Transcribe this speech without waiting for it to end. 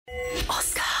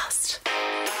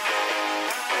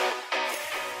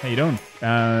How you doing?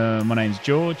 My name's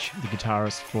George, the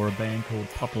guitarist for a band called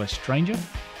Popular Stranger.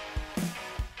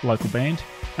 Local band.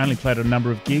 Only played a number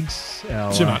of gigs.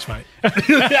 Too much, mate.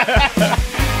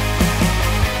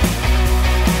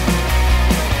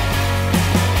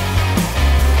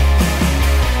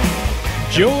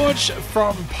 George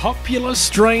from Popular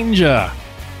Stranger.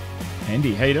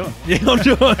 Andy, how you doing? Yeah,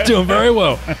 I'm doing very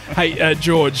well. Hey,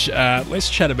 George, let's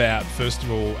chat about, first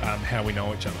of all, how we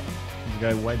know each other. We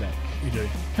go way back. We do.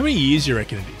 How many years do you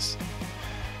reckon it is?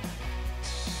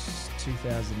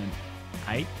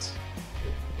 2008.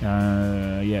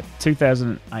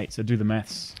 2008. So do the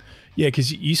maths. Yeah,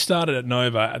 because you started at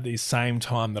Nova at the same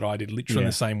time that I did, literally in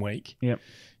the same week. Yep.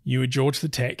 You were George the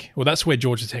Tech. Well, that's where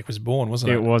George the Tech was born,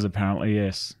 wasn't it? It was apparently,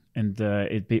 yes. And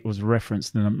it was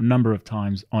referenced a number of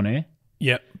times on air.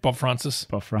 Yep. Bob Francis.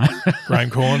 Bob Francis.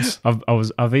 Graham Corns.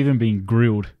 I've even been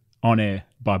grilled on air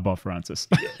by Bob Francis.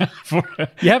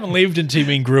 You haven't lived until you've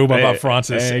been grilled by Bob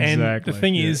Francis. Exactly. And the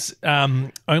thing is,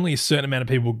 only a certain amount of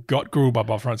people got grilled by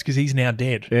Bob Francis because he's now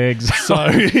dead.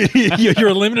 Exactly. So you're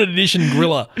a limited edition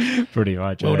griller. Pretty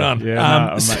much. Well done.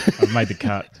 Yeah, I've made the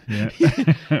cut.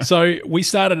 Yeah. So we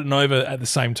started at Nova at the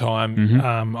same time.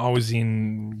 Mm-hmm. I was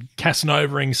in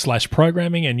Casanovering /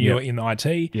 programming and you were in IT.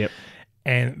 Yep.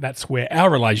 And that's where our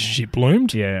relationship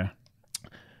bloomed. Yeah.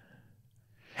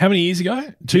 How many years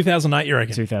ago? 2008, you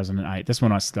reckon? 2008. That's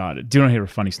when I started. Do you want to hear a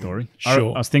funny story?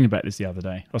 Sure. I was thinking about this the other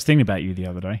day. I was thinking about you the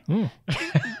other day.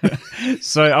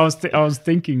 So I was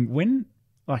thinking we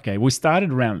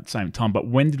started around the same time, but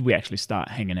when did we actually start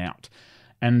hanging out?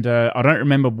 And I don't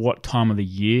remember what time of the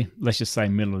year, let's just say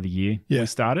middle of the year we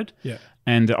started. Yeah.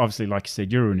 And obviously, like you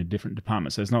said, you're in a different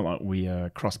department, so it's not like we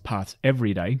crossed paths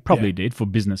every day. Probably did for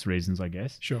business reasons, I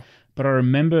guess. Sure. But I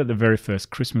remember the very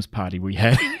first Christmas party we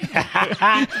had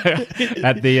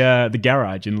at the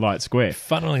garage in Light Square.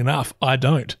 Funnily enough, I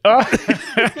don't.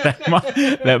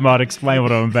 That might explain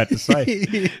what I'm about to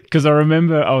say. Because I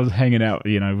remember I was hanging out,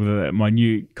 with my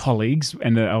new colleagues,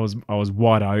 and I was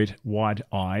wide-eyed,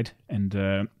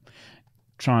 and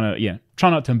try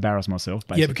not to embarrass myself,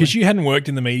 basically. Yeah, because you hadn't worked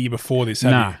in the media before this,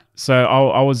 had you? So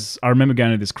I remember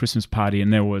going to this Christmas party,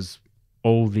 and there was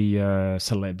all the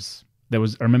celebs. I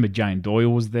remember Jane Doyle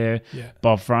was there,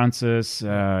 Bob Francis,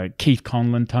 Keith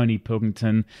Conlon, Tony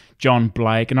Pilkington, John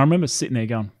Blake, and I remember sitting there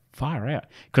going, fire out,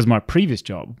 because my previous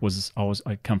job was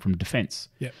I come from defence,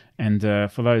 and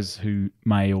for those who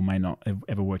may or may not have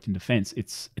ever worked in defence,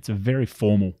 it's a very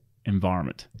formal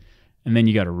environment, and then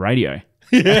you go to radio.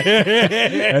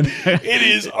 It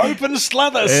is open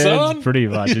slather, son. It's pretty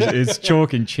much. It's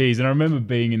chalk and cheese. And I remember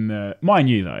being in mind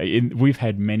you though, we've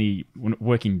had many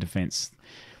working defence.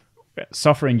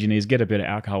 Software engineers get a bit of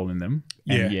alcohol in them,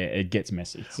 and it gets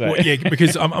messy. So. Well,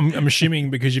 because I'm assuming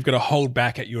because you've got to hold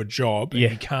back at your job, and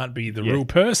you can't be the real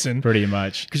person, pretty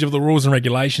much, because of the rules and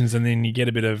regulations, and then you get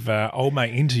a bit of old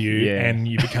mate into you, and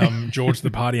you become George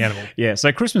the party animal. Yeah, so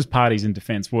Christmas parties in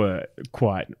defence were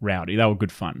quite rowdy. They were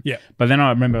good fun. Yeah, but then I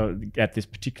remember at this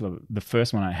the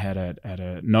first one I had at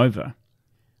a Nova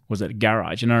was at a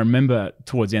garage, and I remember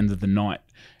towards the end of the night,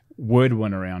 word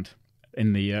went around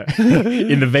in the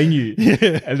in the venue,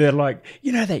 and they're like,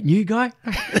 that new guy,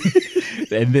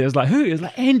 and it was like, who? It was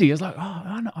like Andy. I was like, oh,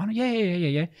 I know,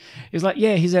 yeah. It was like,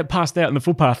 yeah, he's passed out in the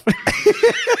footpath,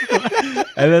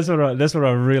 and that's what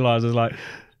I realized. I was like,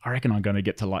 I reckon I'm going to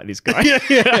get to like this guy.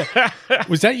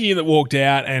 Was that you that walked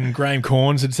out and Graham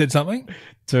Corns had said something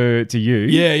to you?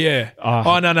 Yeah.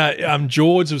 Oh no.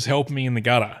 George was helping me in the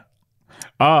gutter.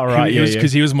 Oh right,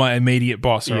 because he was my immediate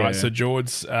boss. All right, so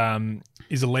George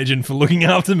is a legend for looking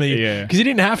after me. Yeah. Because he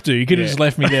didn't have to. He could have just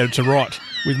left me there to rot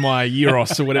with my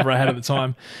Euros or whatever I had at the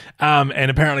time. And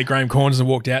apparently Graham Corns had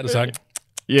walked out and was like,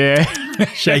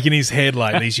 shaking his head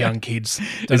like these young kids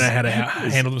don't know how to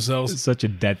handle themselves. It's such a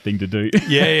dad thing to do.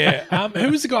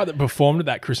 Who was the guy that performed at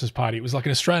that Christmas party? It was like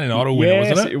an Australian Idol winner,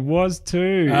 wasn't it? Yes, it was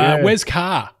too. Wes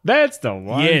Carr. That's the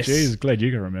one. Yes. Jeez, glad you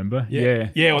can remember. Yeah.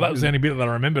 Well, that was the only bit that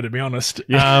I remember, to be honest.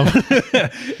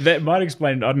 That might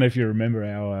explain. I don't know if you remember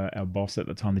our boss at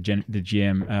the time, the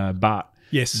GM, Bart.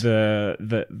 Yes.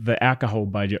 The alcohol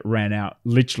budget ran out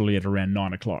literally at around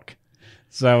 9 o'clock.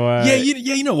 So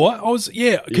you know what? I was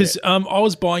I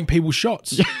was buying people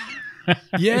shots.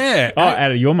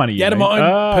 Out of your money. Out of my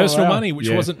own personal money, which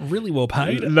wasn't really well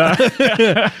paid. No.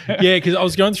 Because I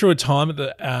was going through a time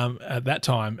at that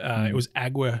time. It was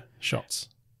Agua shots.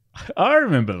 I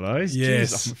remember those.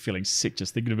 Yes. Jeez, I'm feeling sick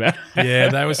just thinking about it. Yeah,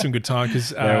 they were some good time because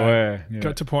they were.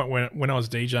 Got to a point when I was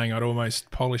DJing, I'd almost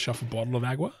polish off a bottle of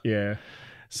Agua. Yeah.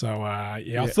 So,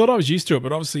 I thought I was used to it,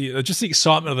 but obviously just the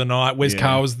excitement of the night. Wes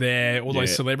Carr was there, all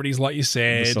those celebrities, like you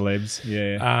said. The celebs,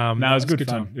 no, it was good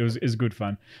fun. It was good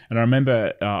fun. And I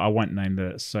remember, I won't name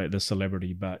the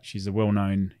celebrity, but she's a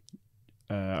well-known,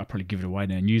 I'll probably give it away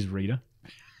now, newsreader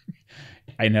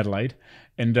in Adelaide.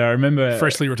 And I remember...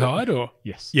 Freshly retired, or?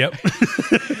 Yes. Yep.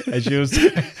 And she was...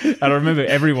 And I remember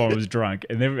everyone was drunk.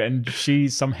 And she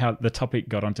somehow... The topic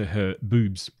got onto her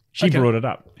boobs. She brought it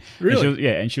up. Really?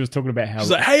 And she was talking about how...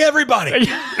 She's like, hey, everybody!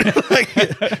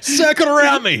 Circle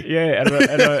around me! Yeah,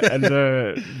 and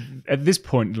at this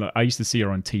point, like, I used to see her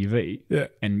on TV. Yeah.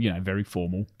 And, very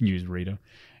formal newsreader.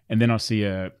 And then I see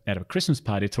her at a Christmas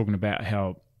party talking about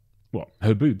how... What?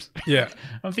 Her boobs. Yeah.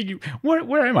 I'm thinking,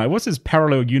 where am I? What's this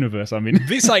parallel universe I'm in?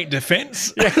 This ain't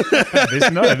defense.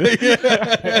 This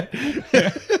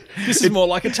is more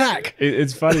like attack.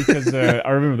 It's funny because I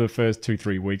remember the first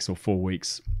 2-3 weeks or 4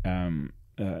 weeks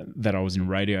that I was in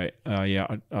radio.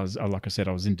 I was, like I said,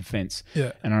 I was in defense.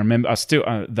 Yeah. And I remember I still,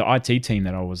 the IT team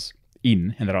that I was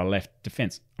in and that I left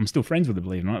defense, I'm still friends with them,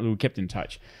 believe it or not. We kept in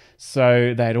touch.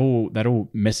 So they'd all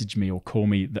message me or call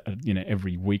me,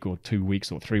 every week or 2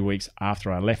 weeks or 3 weeks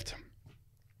after I left,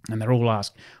 and they'd all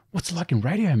ask, "What's it like in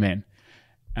radio, man?"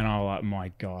 And I'm like,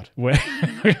 "My God, where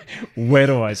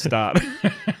do I start?"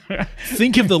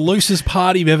 Think of the loosest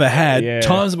party you've ever had,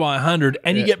 times by 100,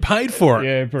 and you get paid for it.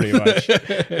 Yeah, pretty much.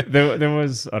 There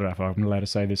was, I don't know if I'm allowed to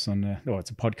say this on. It's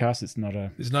a podcast. It's not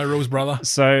a. There's no rules, brother.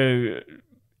 So.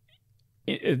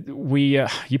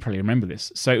 You probably remember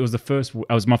this. So it was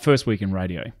my first week in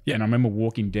radio, and I remember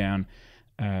walking down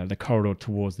the corridor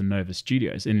towards the Nova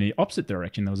Studios. In the opposite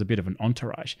direction, there was a bit of an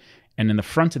entourage, and in the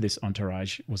front of this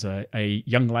entourage was a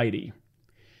young lady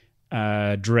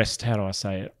dressed, how do I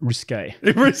say it, risque.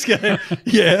 Risque,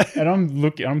 yeah. And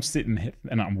I'm sitting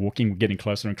and I'm walking, getting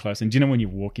closer and closer. And do you know when you're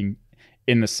walking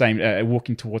in the same,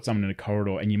 walking towards someone in a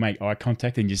corridor and you make eye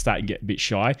contact and you start to get a bit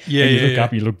shy. Yeah, and you look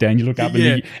up, you look down, you look up,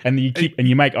 and then you keep, and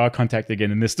you make eye contact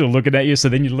again and they're still looking at you. So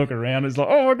then you look around, it's like,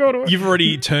 oh my God. You've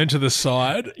already turned to the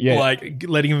side, like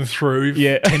letting them through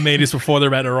 10 meters before they're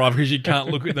about to arrive because you can't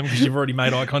look at them because you've already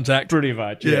made eye contact. Pretty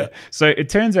much, yeah. So it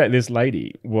turns out this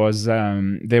lady was,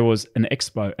 there was an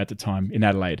expo at the time in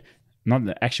Adelaide. Not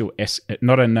the actual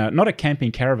not a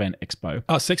camping caravan expo.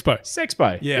 Oh, Sexpo.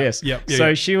 Sexpo. Yeah. Yes. Yep.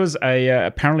 So she was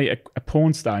apparently a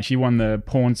porn star. She won the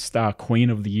Porn Star Queen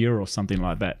of the Year or something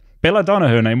like that. Belladonna,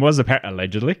 her name was,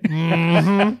 allegedly.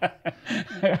 Mm-hmm.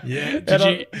 Yeah.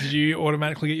 Did you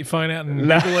automatically get your phone out and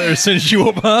Google her as soon as you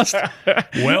walked past?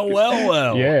 Well.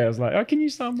 Yeah, I was like, oh, can you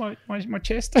sign my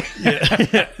chest?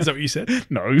 Yeah. Is that what you said?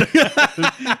 No.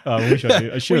 I wish I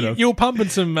did. I should have. You were pumping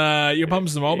some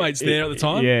old mates there at the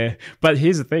time. Yeah. But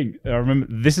here's the thing. I remember,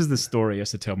 this is the story I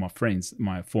used to tell my friends,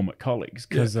 my former colleagues,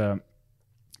 because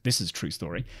this is a true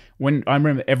story. When I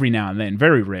remember every now and then,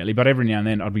 very rarely, but every now and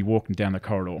then I'd be walking down the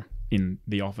corridor in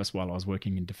the office while I was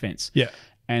working in defense. Yeah.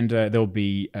 And there'll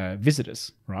be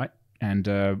visitors, right?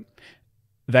 And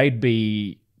they'd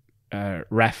be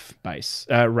RAF base,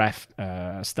 RAF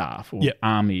staff or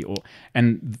army,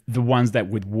 and the ones that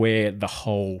would wear the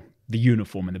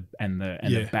uniform and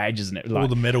the badges and it, like all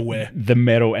the metal wear, the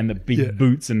metal and the big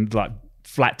boots and like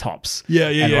flat tops,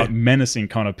 like menacing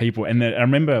kind of people. And I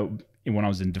remember when I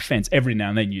was in defense, every now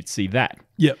and then you'd see that.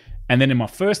 Yep. And then in my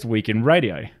first week in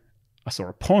radio, I saw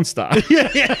a porn star. So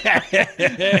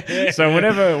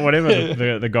whatever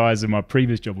the guys in my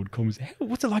previous job would call me and say, hey,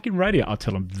 what's it like in radio? I'll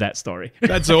tell them that story.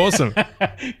 That's awesome.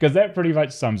 Because that pretty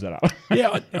much sums it up.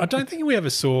 Yeah, I don't think we ever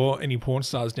saw any porn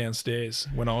stars downstairs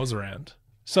when I was around.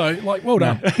 So, like, well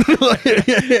done.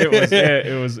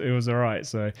 It was all right.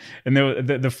 So, and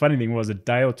the funny thing was, a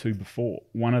day or two before,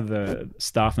 one of the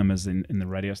staff members in the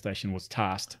radio station was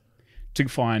tasked to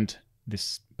find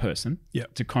this person,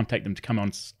 to contact them to come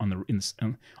on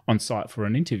site for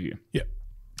an interview. Yeah.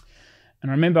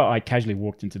 And I remember I casually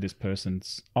walked into this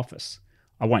person's office.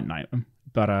 I won't name him,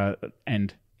 but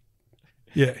and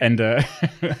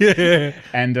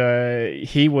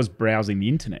he was browsing the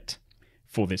internet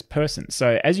for this person.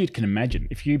 So as you can imagine,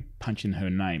 if you punch in her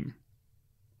name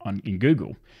in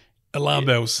Google, alarm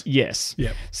bells. Yes.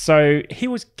 Yeah. So he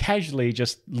was casually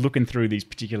just looking through these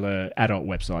particular adult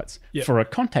websites for a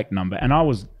contact number, and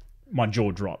my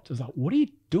jaw dropped. I was like, "What are you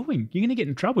doing? You're going to get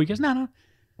in trouble." He goes, "No.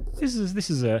 This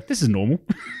is normal."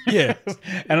 Yeah.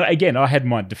 And again, I had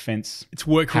my defense. It's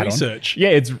work research. Yeah,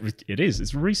 it is.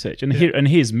 It's research. And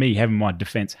here's me having my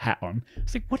defense hat on. I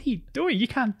was like, "What are you doing? You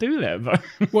can't do that."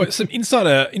 Well, some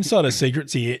insider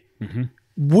secrets here. Mm-hmm.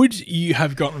 Would you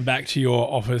have gotten back to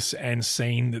your office and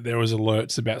seen that there was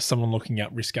alerts about someone looking up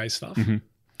risque stuff?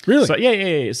 Mm-hmm. Really? So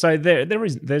yeah. So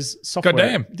there's software.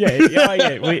 Goddamn.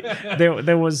 Yeah.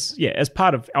 There was as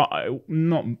part of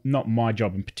not my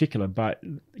job in particular, but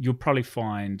you'll probably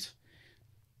find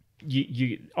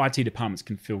you IT departments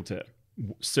can filter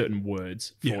certain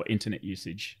words for internet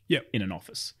usage in an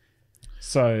office.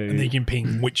 So and then you can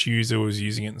ping which user was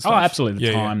using it and stuff. Oh, absolutely.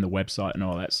 The time, the website and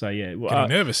all that. So yeah. Well, getting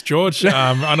nervous, George.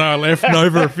 I know I left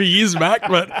Nova a few years back,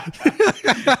 but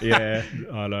yeah,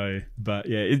 I know. But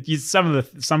yeah, some of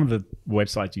the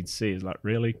websites you'd see is like,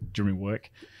 really? During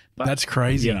work? But that's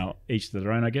crazy. You know, each to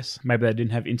their own, I guess. Maybe they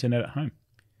didn't have internet at home.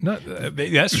 No,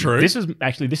 that's true. This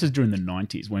is during the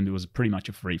 90s when it was pretty much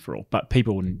a free for all. But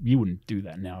you wouldn't do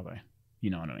that now though. You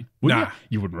know what I mean?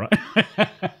 You wouldn't, right?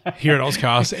 Here at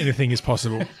Ozcast, anything is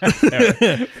possible.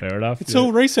 Fair enough. It's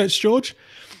all research, George.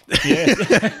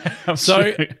 Yeah.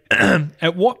 So,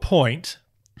 at what point?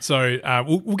 So,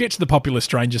 we'll get to the popular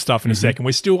stranger stuff in a second.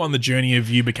 We're still on the journey of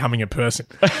you becoming a person,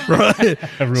 right?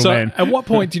 A real man. At what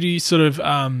point did you sort of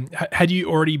had you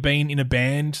already been in a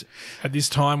band at this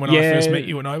time when I first met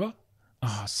you at Nova?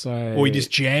 Oh, so or were you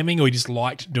just jamming, or you just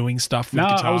liked doing stuff with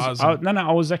guitars?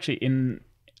 I was actually in.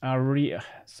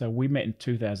 So we met in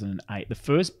 2008. The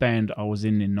first band I was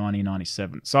in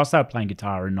 1997. So I started playing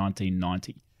guitar in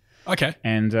 1990. Okay.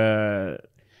 And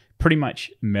pretty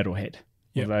much metalhead.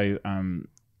 Yep. Although,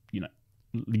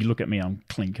 you look at me, I'm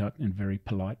clean cut and very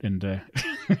polite and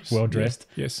well dressed.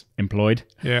 Yes. Employed.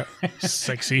 Yeah.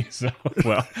 Sexy. So,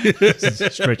 well,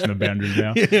 stretching the boundaries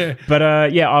now. Yeah. But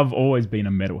I've always been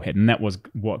a metalhead, and that was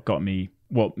what got me.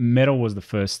 Well, metal was the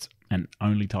first and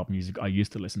only type of music I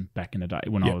used to listen back in the day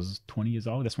when I was 20 years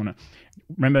old. That's when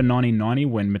remember 1990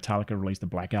 when Metallica released the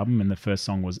Black Album and the first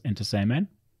song was Enter Sandman?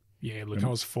 Yeah, look, I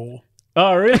was 4.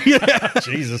 Oh, really?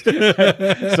 Jesus.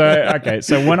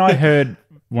 So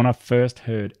when I first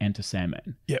heard Enter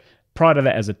Sandman, prior to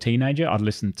that as a teenager, I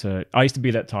used to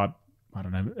be that type. I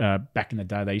don't know. Back in the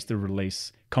day, they used to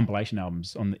release compilation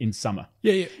albums in summer.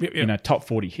 Yeah. You know, top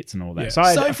 40 hits and all that.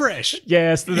 Yeah. So fresh.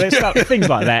 Yeah, so there's things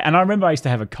like that. And I remember I used to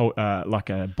have like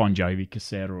a Bon Jovi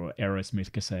cassette or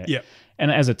Aerosmith cassette. Yeah.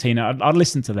 And as a teenager, I'd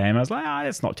listen to them. I was like,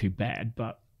 that's not too bad,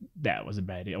 but that was a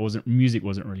bad deal. Music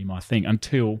wasn't really my thing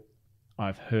until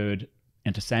I've heard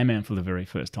Enter Sandman for the very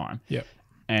first time. Yeah.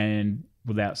 And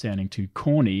without sounding too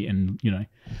corny, and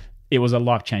it was a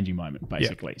life-changing moment,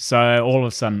 basically. Yep. So all of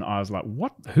a sudden, I was like,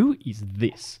 "What? Who is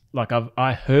this?" Like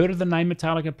I heard of the name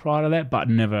Metallica prior to that, but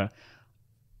never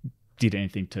did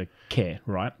anything to care,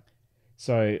 right?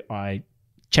 So I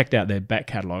checked out their back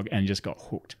catalogue and just got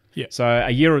hooked. Yeah. So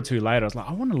a year or two later, I was like,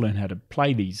 I want to learn how to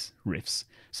play these riffs.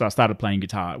 So I started playing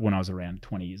guitar when I was around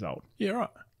 20 years old. Yeah, right.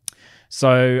 So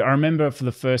I remember for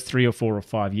the first 3 or 4 or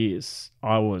 5 years,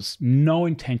 I was no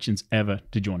intentions ever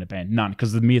to join a band, none,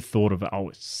 because the mere thought of it, I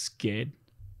was scared,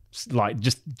 like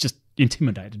just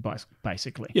intimidated by,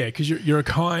 basically. Yeah, because you're a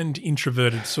kind,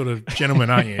 introverted sort of gentleman,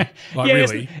 aren't you? Like,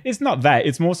 really? It's not that.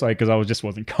 It's more so because I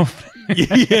wasn't confident.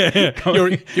 Yeah.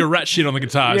 You're rat shit on the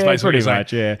guitar. Yeah, pretty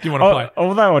much, yeah. You want to play?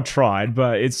 Although I tried,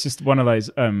 but it's just one of those,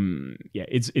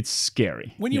 it's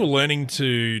scary. When you were learning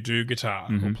to do guitar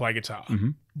or play guitar,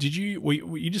 were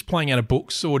you just playing out of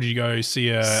books, or did you go see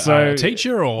a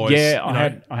teacher? Or I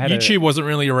had YouTube wasn't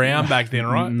really around back then,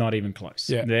 right? Not even close.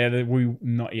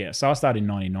 Yeah, So I started in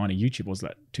 1990. YouTube was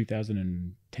that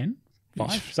 2010,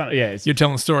 5. So, yeah, you're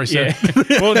telling the story. So. Yeah.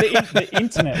 Well, the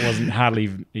internet wasn't hardly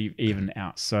even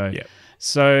out. So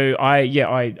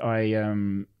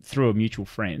I through a mutual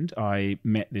friend, I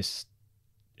met this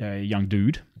young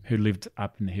dude who lived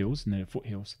up in the hills, in the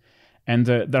foothills. And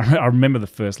I remember the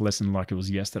first lesson like it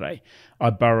was yesterday. I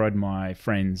borrowed my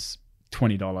friend's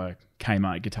 $20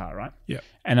 Kmart guitar, right? Yeah.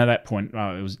 And at that point,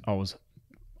 I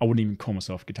wouldn't even call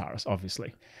myself a guitarist,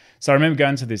 obviously. So I remember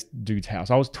going to this dude's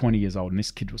house. I was 20 years old, and this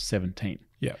kid was 17.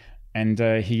 Yeah. And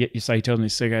he tells me,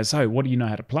 so what do you know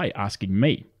how to play? Asking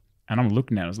me. And I'm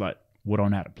looking at it, I was like, what do I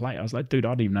know how to play? I was like, dude, I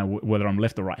don't even know whether I'm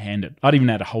left or right-handed. I don't even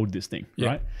know how to hold this thing,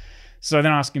 right? So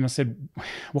then I asked him, I said,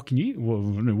 what can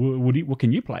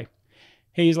you play?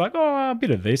 He's like, a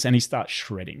bit of this, and he starts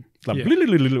shredding, like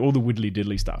all the widdly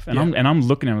diddly stuff. And I'm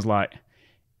looking at him, I was like,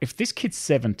 if this kid's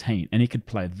 17 and he could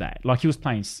play that, like he was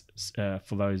playing,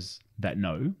 for those that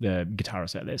know, the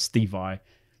guitarists out there, Steve Vai,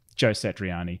 Joe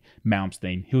Satriani,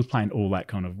 Malmsteen, he was playing all that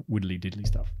kind of widdly diddly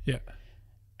stuff. Yeah.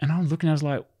 And I'm looking, I was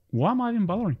like, why am I even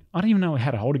bothering? I don't even know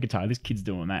how to hold a guitar. This kid's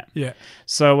doing that. Yeah.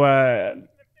 So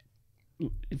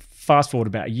fast forward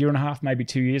about a year and a half, maybe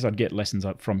 2 years, I'd get lessons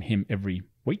up from him every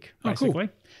week, basically.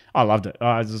 Cool. I loved it.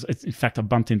 In fact, I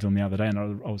bumped into him the other day, and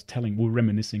I was we were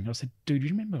reminiscing. I said, dude, you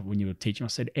remember when you were teaching? I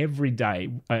said, every day,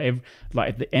 like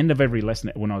at the end of every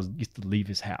lesson, when I used to leave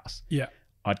his house, yeah,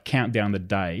 I'd count down the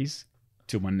days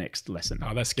till my next lesson.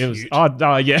 Oh, that's cute.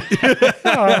 Yeah.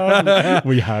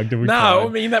 We hugged and we cried. I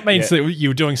mean, that means that you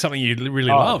were doing something you really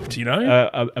loved, you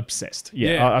know? Obsessed.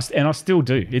 Yeah. And I still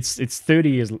do. It's 30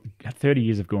 years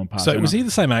have gone past. So was he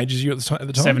the same age as you at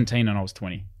the time? 17 and I was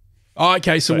 20. Oh,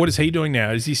 okay. So what is he doing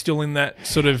now? Is he still in that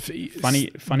sort of funny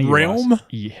realm?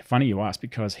 Funny you ask,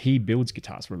 because he builds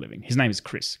guitars for a living. His name is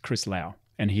Chris Lau,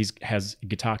 and he has a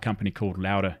guitar company called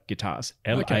Lauda Guitars,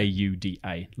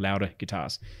 Lauda, Lauda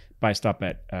Guitars, based up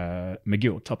at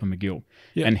McGill, top of McGill.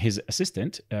 Yeah. And his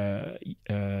assistant,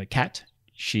 Kat,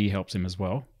 she helps him as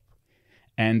well.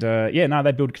 And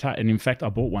they build guitar. And in fact, I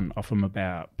bought one off him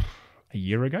about a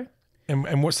year ago.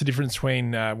 And what's the difference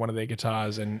between one of their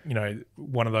guitars and, you know,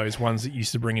 one of those ones that you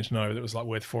used to bring into Nova that was like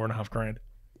worth $4,500?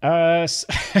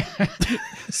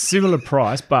 Similar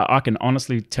price, but I can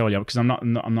honestly tell you, because I'm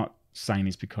not saying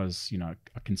this because, you know,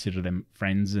 I consider them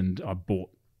friends and I bought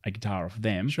a guitar off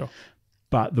them. Sure.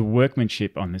 But the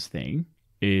workmanship on this thing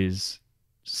is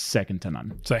second to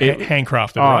none. So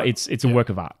handcrafted. Right? It's a work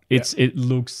of art. It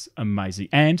looks amazing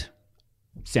and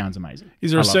sounds amazing.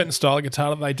 Is there a certain style of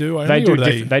guitar that they do?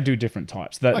 They do different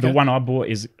types. The one I bought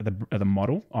is the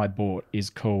model I bought is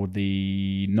called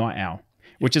the Night Owl,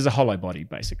 which is a hollow body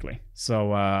basically.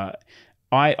 So I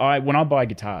when I buy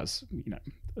guitars, you know,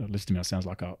 listen to me, it sounds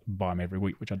like I buy them every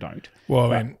week, which I don't.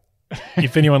 Well, I mean,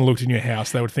 if anyone looked in your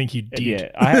house, they would think you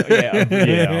did.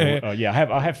 Yeah,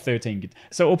 I have 13.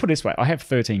 So I'll put it this way: I have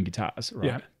 13 guitars, right?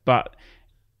 Yeah. But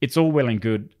it's all well and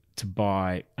good to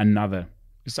buy another.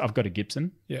 So I've got a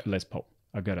Gibson, Les Paul.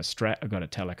 I've got a Strat. I've got a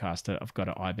Telecaster. I've got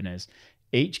an Ibanez.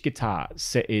 Each guitar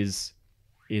set is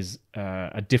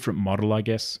a different model, I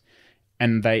guess,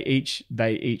 and they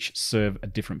each serve a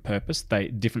different purpose.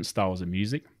 Different styles of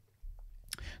music.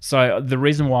 So the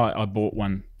reason why I bought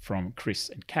one from Chris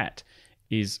and Kat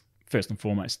is, first and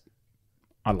foremost,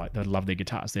 I love their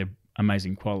guitars. They're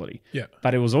amazing quality. Yeah.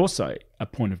 But it was also a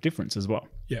point of difference as well.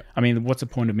 Yeah. I mean, what's the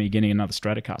point of me getting another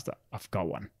Stratocaster? I've got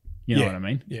one. You know what I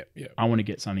mean? Yeah, yeah. I want to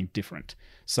get something different.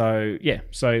 So, yeah.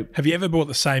 So, have you ever bought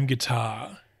the same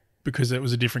guitar because it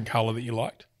was a different color that you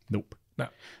liked? Nope. No.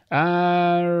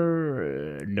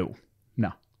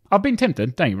 No. I've been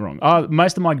tempted. Don't get me wrong.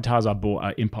 Most of my guitars I bought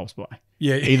are impulse buy.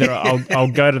 Yeah. Either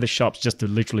I'll go to the shops just to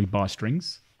literally buy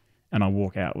strings, and I'll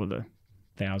walk out with a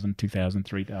 $1,000, $2,000,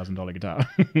 $3,000 guitar.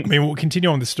 I mean, we'll continue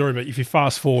on the story, but if you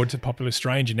fast forward to Popular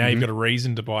Stranger, now you've got a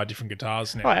reason to buy different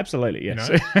guitars now. Oh, absolutely, yes.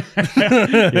 You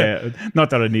know? Yeah,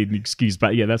 not that I need an excuse,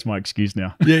 but yeah, that's my excuse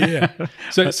now. Yeah.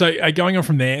 So going on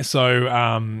from there,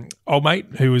 old mate,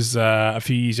 who was a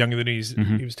few years younger than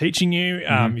he was teaching you,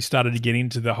 you started to get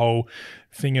into the whole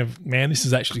thing of, man, this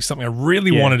is actually something I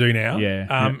really want to do now.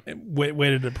 Yeah. Where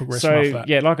did it progress from that?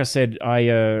 Yeah, like I said, I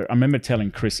remember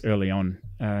telling Chris early on,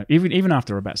 even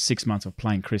after about 6 months of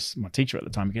playing, Chris, my teacher at the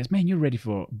time, he goes, man, you're ready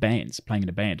for bands, playing in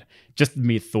a band. Just the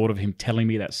mere thought of him telling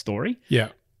me that story. Yeah.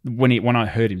 When I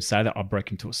heard him say that, I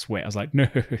broke into a sweat. I was like, no.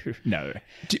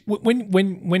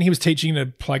 When he was teaching to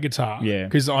play guitar,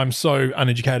 because I'm so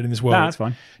uneducated in this world. No, that's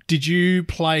fine. Did you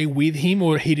play with him,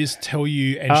 or he just tell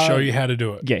you and show you how to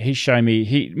do it? Yeah, he showed me.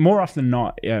 He more often than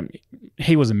not,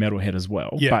 he was a metalhead as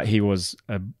well, but he was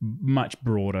a much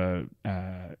broader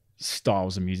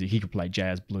styles of music. He could play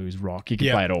jazz, blues, rock. He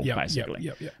could play it all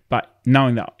basically. But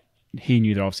knowing that, he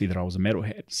knew that obviously that I was a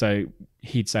metalhead, so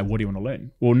he'd say, "What do you want to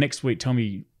learn?" Well, next week, tell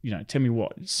me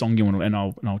what song you want to learn,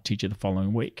 and I'll teach you the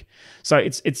following week. So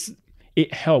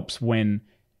it helps when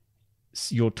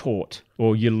you're taught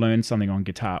or you learn something on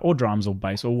guitar or drums or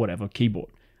bass or whatever, keyboard,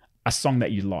 a song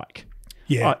that you like.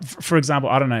 Yeah. For example,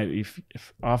 I don't know if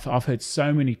I've heard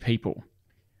so many people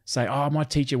say, "Oh, my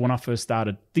teacher when I first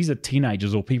started," these are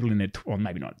teenagers or people in their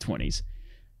maybe not 20s.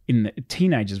 In the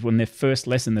teenagers, when their first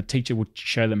lesson, the teacher would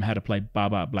show them how to play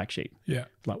Baba Black Sheep. Yeah.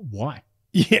 Like, why?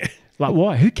 Yeah. Like,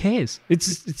 why? Who cares?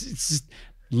 It's just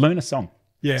learn a song.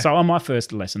 Yeah. So on my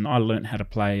first lesson, I learned how to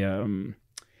play,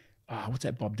 what's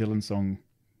that Bob Dylan song?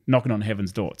 Knocking on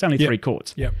Heaven's Door. It's only 3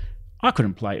 chords. Yeah. I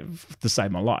couldn't play it to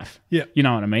save my life. Yeah. You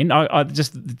know what I mean? I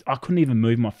couldn't even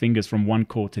move my fingers from one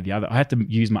chord to the other. I had to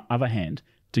use my other hand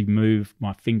to move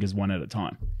my fingers one at a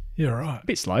time. Yeah, right. A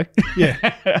bit slow.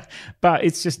 Yeah. But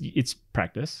it's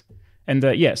practice. And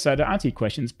so to answer your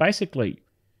questions, basically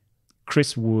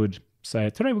Chris would say,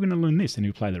 today we're going to learn this, and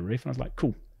he'll play the riff. And I was like,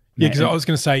 cool. Yeah, because I was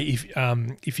going to say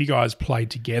if you guys played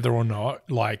together or not,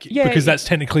 because that's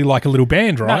technically like a little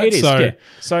band, right? No, it is. So,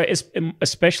 so it's,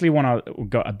 especially when I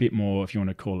got a bit more, if you want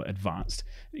to call it advanced.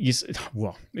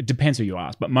 Well, it depends who you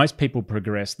ask, but most people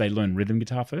progress. They learn rhythm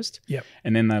guitar first, yep,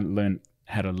 and then they learn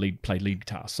how to play lead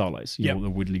guitar solos, Yep. the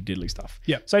widdly diddly stuff.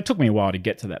 Yep. So it took me a while to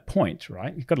get to that point,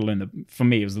 right? You've got to learn for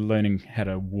me, it was learning how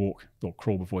to walk or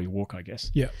crawl before you walk, I guess.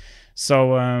 Yeah.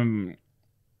 So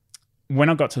when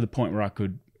I got to the point where I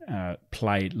could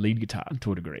play lead guitar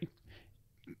to a degree,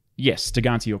 yes, to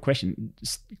answer your question,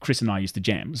 Chris and I used to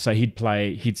jam. So he'd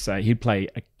play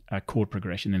a chord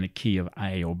progression in the key of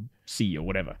A or C or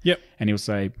whatever. Yep. And he'll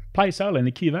say, play a solo in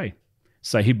the key of A.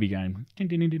 So he'd be going, ding,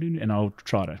 ding, ding, ding, ding, and I'll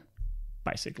try to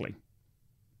basically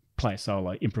play a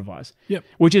solo, improvise. Yep.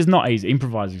 Which is not easy.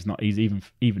 Improvising is not easy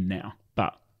even now,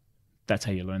 but that's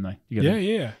how you learn, though. You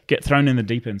gotta get thrown in the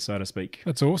deep end, so to speak.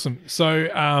 That's awesome.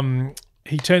 So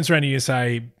he turns around to you and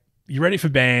say, "You ready for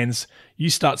bands?" You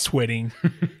start sweating.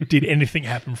 Did anything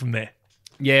happen from there?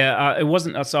 Yeah, it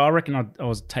wasn't. So I reckon I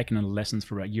was taking lessons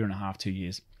for about a year and a half, 2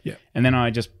 years. Yeah. And then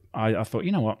I thought,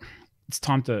 you know what? It's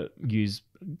time to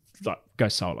go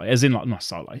solo, as in not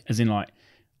solo, as in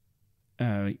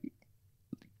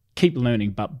keep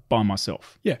learning, but by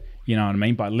myself. Yeah. You know what I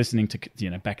mean? By listening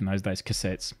to, back in those days,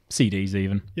 cassettes, CDs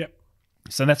even. Yep.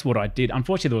 So that's what I did.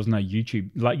 Unfortunately, there was no YouTube.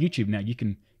 Like YouTube now, you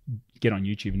can get on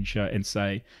YouTube and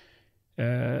say,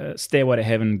 Stairway to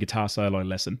Heaven guitar solo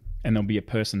lesson, and there'll be a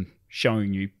person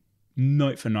showing you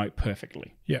note for note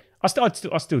perfectly. Yeah. I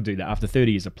still do that after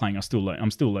 30 years of playing. I'm still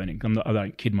learning. I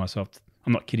don't kid myself.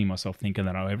 I'm not kidding myself thinking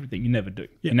that I know everything. You never do.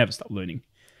 Yeah. You never stop learning.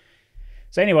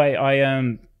 So anyway, I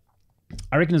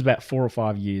reckon it was about 4 or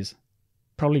 5 years,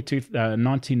 probably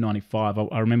 1995.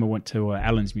 I remember I went to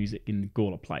Alan's Music in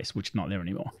Gawler Place, which is not there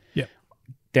anymore. Yeah.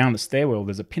 Down the stairwell,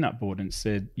 there's a pin-up board, and it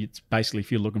said it's basically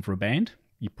if you're looking for a band,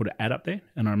 you put an ad up there.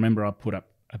 And I remember I put up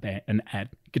an ad.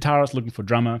 Guitarist looking for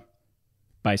drummer,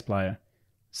 bass player,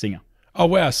 singer. Oh,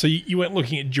 wow. So you weren't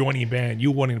looking at joining a band.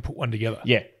 You were wanting to put one together.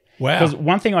 Yeah. Wow. Because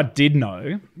one thing I did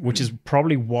know, which is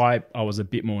probably why I was a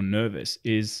bit more nervous,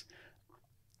 is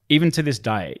even to this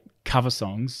day, cover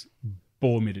songs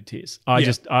bore me to tears. I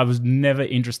was never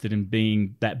interested in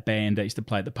being that band that used to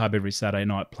play at the pub every Saturday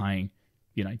night playing,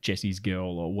 Jesse's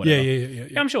Girl or whatever.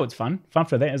 Yeah. I'm sure it's fun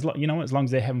for them. As long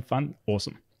as they're having fun,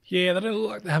 awesome. Yeah, they don't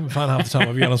look like they're having fun half the time,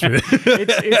 I'll be honest with you.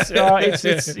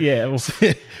 It's yeah. Well,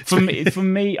 for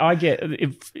me, I get,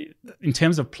 in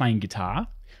terms of playing guitar,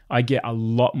 I get a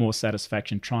lot more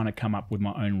satisfaction trying to come up with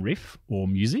my own riff or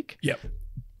music. Yep.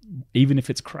 Even if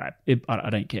it's crap, I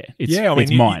don't care.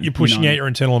 It's mine. You're pushing out your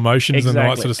internal emotions and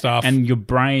all that sort of stuff. And your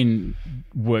brain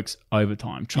works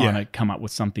overtime trying to come up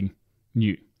with something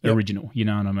new, original. You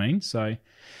know what I mean? So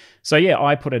yeah,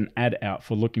 I put an ad out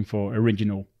for looking for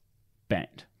original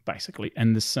band, basically.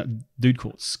 And this dude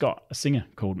called Scott, a singer,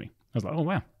 called me. I was like, oh,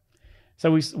 wow.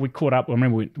 So we caught up. I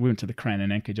remember we went to the Crown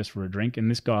and Anchor just for a drink.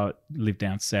 And this guy lived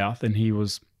down south, and he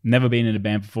was never been in a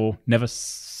band before, never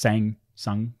sung. Is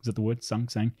that the word?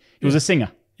 Sang? He was a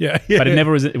singer. Yeah. But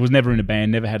it was never in a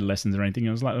band, never had lessons or anything.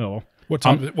 I was like, oh. What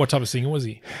type of singer was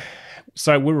he?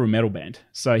 So we were a metal band.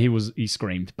 So he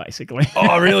screamed, basically.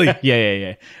 Oh, really?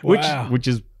 Yeah. Wow.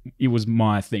 It was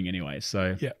my thing anyway.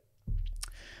 So yeah.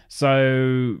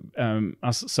 So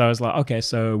I was like, okay,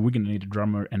 so we're going to need a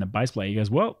drummer and a bass player. He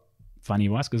goes, well, funny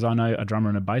you ask, because I know a drummer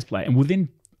and a bass player. And within,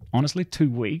 honestly,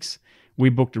 2 weeks, we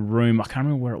booked a room. I can't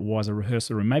remember where it was, a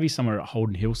rehearsal room, maybe somewhere at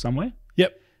Holden Hill somewhere.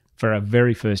 Yep. For our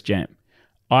very first jam.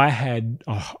 I had,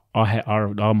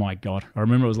 oh my God. I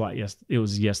remember it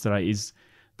was yesterday, is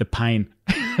the pain.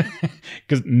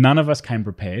 Because none of us came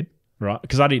prepared, right?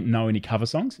 Because I didn't know any cover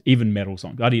songs, even metal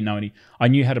songs. I didn't know any. I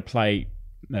knew how to play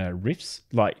riffs.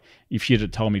 Like if you'd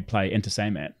have told me to play Enter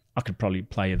Sandman, I could probably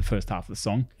play the first half of the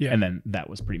song. Yeah. And then that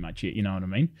was pretty much it. You know what I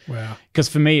mean? Wow. Because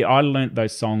for me, I learnt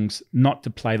those songs not to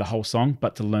play the whole song,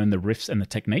 but to learn the riffs and the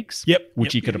techniques. Yep.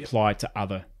 Which you could apply to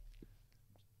other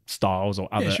styles or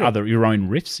other your own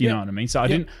riffs, you know what I mean? So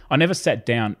I never sat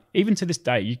down, even to this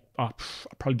day, I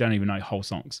probably don't even know whole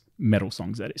songs, metal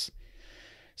songs that is.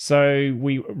 So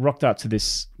we rocked up to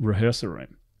this rehearsal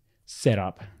room, set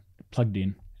up, plugged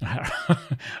in. I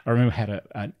remember I had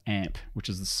an amp, which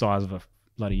is the size of a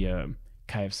bloody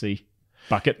KFC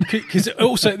bucket. Because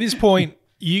also at this point,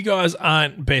 you guys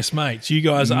aren't best mates. You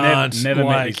guys never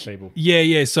met these people.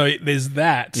 Yeah. So there's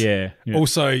that. Yeah.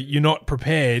 Also, you're not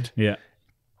prepared. Yeah.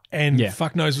 And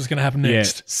fuck knows what's going to happen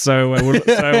next. Yeah. So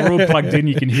we're all plugged in.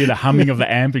 You can hear the humming of the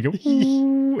amp. You go,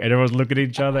 and everyone's looking at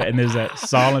each other, and there's that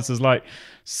silence. It's like,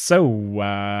 so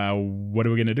what are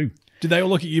we going to do? Did they all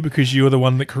look at you because you were the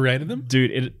one that created them?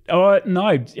 Dude, no,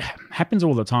 it happens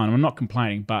all the time. I'm not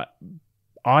complaining, but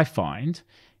I find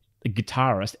the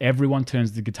guitarist, everyone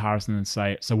turns to the guitarist and then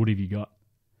say, so what have you got?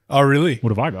 Oh, really? What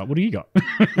have I got? What do you got?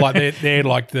 Like they're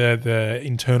like the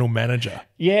internal manager.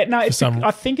 Yeah, no, I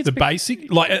think it's the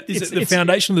basic. Like, is it the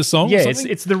foundation of the song? Yeah,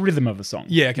 it's the rhythm of the song.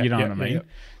 Yeah, okay. You know what I mean? Yeah.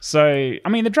 So, I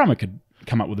mean, the drummer could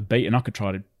come up with a beat, and I could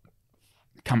try to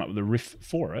come up with a riff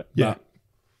for it. Yeah. But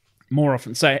more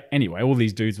often, so anyway, all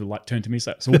these dudes would like turn to me and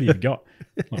say, "So what do you got?"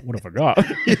 Like, what have I got?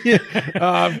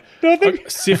 Nothing.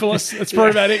 Syphilis. That's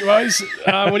problematic, Rose.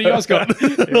 What do you guys got?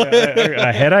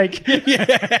 A headache.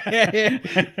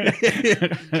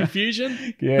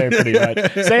 Confusion. Yeah, pretty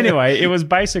much. So anyway, it was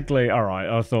basically all right.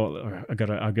 I thought I got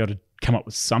to come up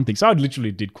with something. So I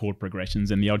literally did chord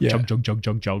progressions and the old jog, jog, jog,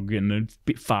 jog, jog, and a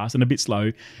bit fast and a bit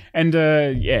slow, and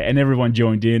and everyone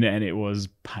joined in, and it was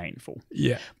painful.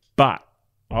 Yeah, but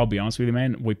I'll be honest with you,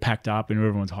 man. We packed up and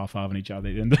everyone's high-fiving each other.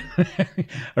 And I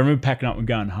remember packing up and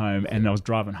going home, and I was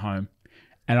driving home,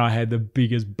 and I had the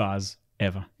biggest buzz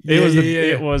ever.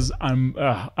 It was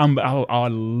I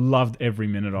loved every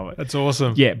minute of it. That's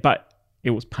awesome. Yeah, but it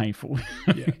was painful.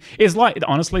 Yeah. It's like,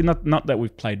 honestly, not that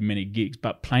we've played many gigs,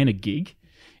 but playing a gig,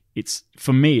 it's,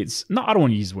 for me, it's not, I don't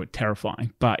want to use the word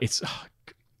terrifying, but it's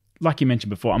like you mentioned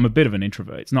before, I'm a bit of an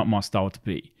introvert. It's not my style to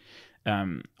be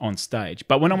on stage.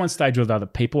 But when I'm on stage with other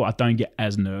people, I don't get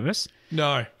as nervous.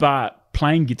 No. But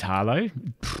playing guitar, though,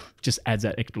 just adds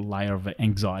that extra layer of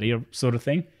anxiety sort of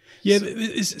thing. Yeah,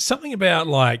 there's something about,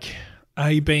 like,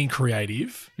 being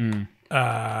creative and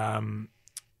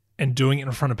doing it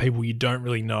in front of people you don't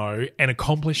really know and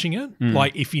accomplishing it.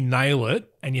 Like, if you nail it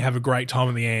and you have a great time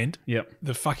at the end,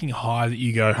 the fucking high that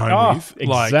you go home with.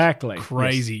 Exactly. Like,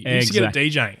 crazy. Yes, you used to get at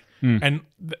DJing. And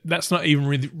that's not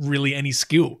even really any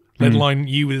skill, let alone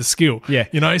you with a skill. Yeah.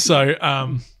 You know, so...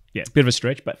 yeah, bit of a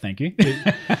stretch, but thank you.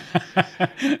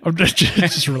 I'm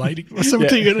just relating.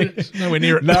 Nowhere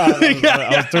near it. No,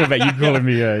 I was talking about you calling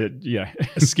me a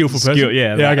skillful person.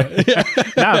 Yeah. Okay.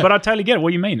 No, but I totally get it.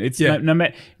 What you mean? It's no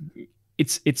matter.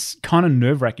 It's kind of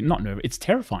nerve-wracking. Not nerve. It's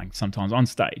terrifying sometimes on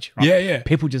stage. Right? Yeah.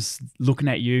 People just looking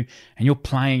at you, and you're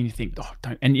playing. You think, oh,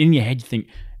 don't. And in your head, you think,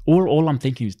 all I'm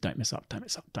thinking is, don't mess up, don't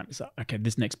mess up, don't mess up. Okay,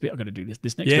 this next bit, I've got to do this.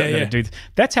 This next bit, I've got to do this.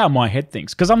 That's how my head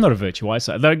thinks, because I'm not a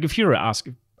virtuoso. Like, if you were to ask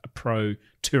a pro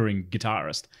touring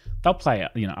guitarist, they'll play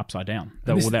it, upside down.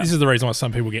 This is the reason why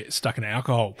some people get stuck in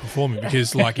alcohol performing,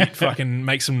 because like it fucking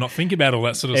makes them not think about all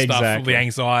that sort of stuff, the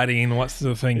anxiety and all that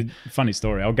sort of thing. Funny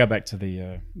story. I'll go back to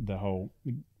the whole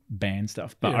band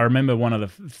stuff. But I remember one of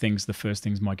the first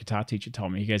things my guitar teacher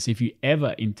told me. He goes, if you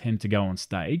ever intend to go on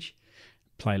stage,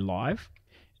 play live,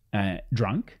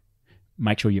 drunk,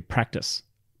 make sure you practice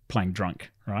playing drunk,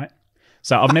 right?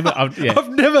 So I've never heard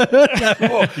that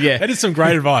before. Yeah, that is some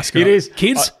great advice, Scott. It is.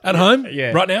 Kids at home,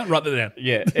 right now, write that down.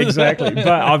 Yeah, exactly.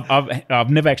 But I've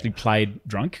never actually played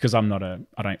drunk, because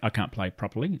I can't play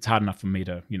properly. It's hard enough for me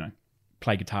to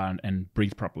play guitar and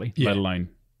breathe properly, let alone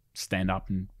stand up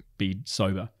and be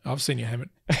sober. I've seen you have it.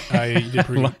 You did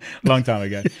pretty good. Long time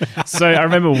ago. So I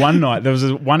remember one night, there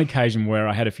was one occasion where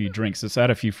I had a few drinks. So I had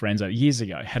a few friends over years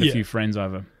ago. Had a few friends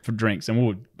over for drinks, and we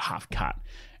were half cut.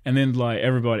 And then like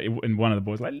everybody, and one of the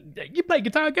boys like, you play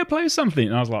guitar, go play something.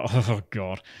 And I was like, oh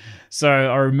God. So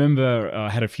I remember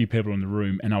I had a few people in the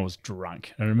room, and I was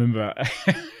drunk. I remember,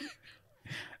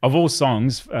 of all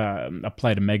songs, I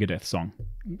played a Megadeth song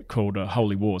called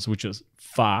Holy Wars, which is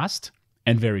fast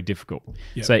and very difficult.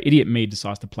 Yep. So idiot me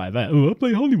decides to play that. Oh, I'll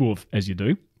play Holy Wars, as you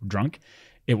do, drunk.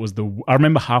 I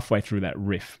remember halfway through that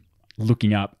riff,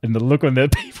 looking up, and the look on their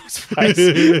people's face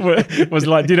was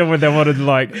like, when they wanted to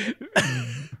like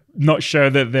not show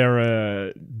that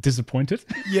they're disappointed.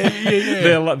 Yeah.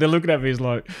 They're looking at me as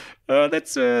like, oh,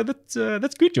 that's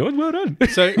good, George. Well done.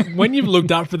 So when you've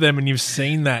looked up for them and you've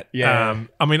seen that, I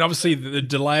mean, obviously the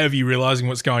delay of you realizing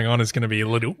what's going on is going to be a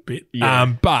little bit.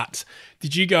 But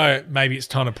did you go, maybe it's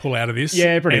time to pull out of this?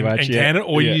 Yeah, pretty much. And can it,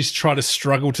 or you just try to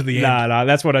struggle to the end? No,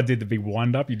 that's what I did. The big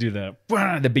wind up. You do the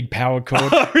big power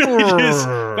chord.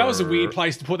 That was a weird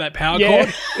place to put that power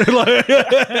chord.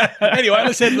 Anyway,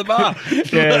 let's head to the bar.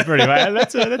 Yeah, pretty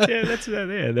much.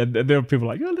 There are people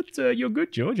like, oh, you're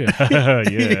good, George. Yes.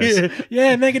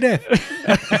 Yeah, Megadeth.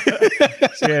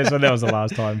 So that was the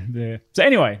last time. Yeah. So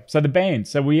anyway, the band.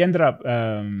 So we ended up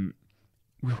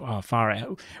far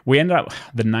out. We ended up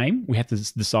the name. We had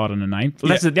to decide on a name.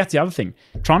 That's the other thing.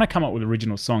 Trying to come up with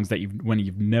original songs when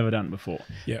you've never done it before.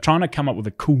 Yeah. Trying to come up with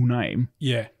a cool name.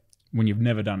 Yeah. When you've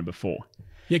never done it before.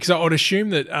 Yeah, because I would assume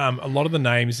that a lot of the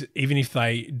names, even if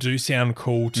they do sound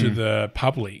cool to the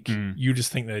public, you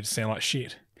just think they just sound like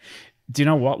shit. Do you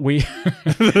know what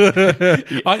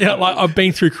I've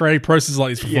been through creative processes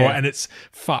like this before, and it's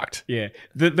fucked. Yeah.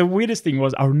 The weirdest thing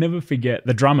was, I'll never forget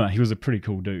the drummer. He was a pretty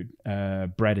cool dude.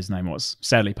 Brad, his name was.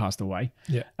 Sadly passed away.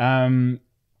 Yeah.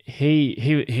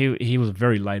 he was a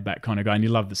very laid back kind of guy, and he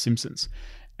loved The Simpsons.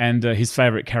 And his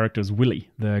favorite character was Willie,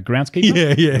 the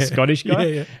groundskeeper, the Scottish guy.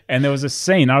 Yeah. And there was a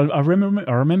scene. I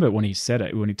remember when he said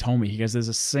it, when he told me. He goes, "There's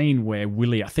a scene where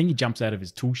Willie, I think he jumps out of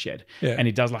his tool shed, and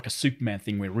he does like a Superman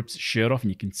thing where he rips his shirt off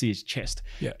and you can see his chest.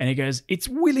 Yeah. And he goes, 'It's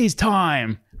Willie's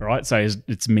time!' Right? So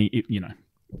it's me,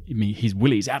 he's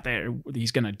Willie's out there.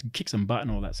 He's going to kick some butt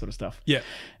and all that sort of stuff. Yeah.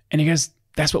 And he goes,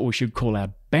 'That's what we should call our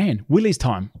band, Willie's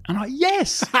Time.' And I'm like,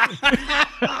 yes.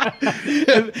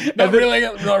 Not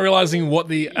realizing what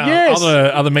the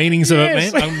other meanings of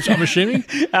it meant. I'm assuming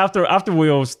after we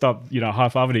all stopped,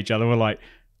 high-fiving each other, we're like,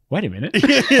 wait a minute.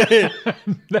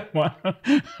 That one.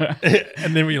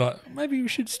 And then we're like, maybe we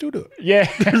should still do it. Yeah.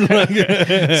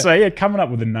 So coming up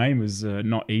with a name was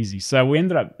not easy. So we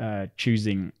ended up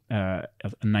choosing a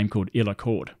name called Ill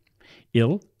Accord.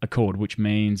 Ill accord, which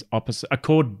means opposite.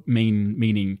 Accord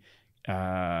meaning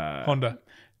Honda.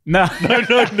 No.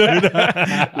 Accord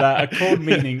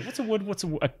meaning what's a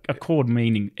word? Accord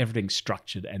meaning everything's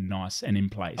structured and nice and in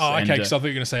place. Oh, okay. Because I thought you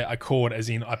were going to say accord as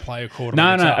in I play a chord.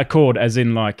 No, accord as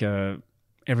in like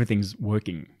everything's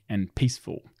working and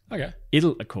peaceful. Okay.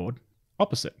 Ill accord,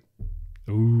 opposite.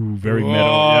 Ooh, very metal.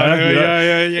 Yeah.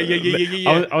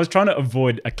 I was trying to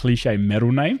avoid a cliche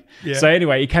metal name. Yeah. So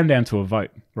anyway, it came down to a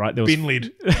vote, right? There was bin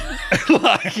lid.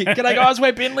 G'day guys,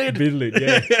 we're bin lid. Bin lid,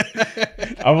 yeah.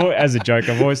 As a joke,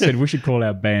 I've always said we should call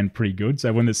our band Pretty Good.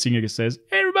 So when the singer says,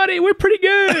 "Hey everybody, we're pretty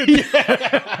good,"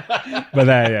 but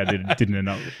they didn't end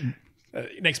up.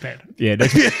 Next band. Yeah,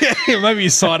 maybe a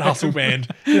side hustle band.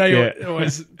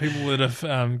 Always people that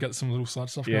have got some little side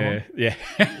stuff going on. Yeah.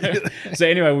 So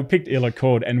anyway, we picked Ill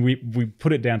Accord and we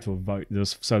put it down to a vote. There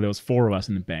was 4 of us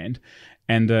in the band,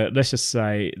 and let's just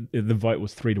say the vote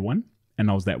was 3-1, and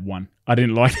I was that one. I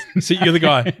didn't like it. So you're the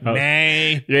guy.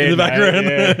 In the background.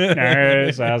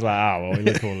 No. So I was like, well,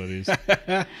 look all it is.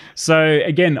 So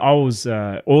again, I was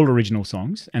all original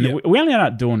songs, and we only ended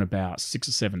up doing about 6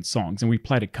 or 7 songs, and we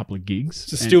played a couple of gigs.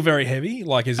 So still very heavy,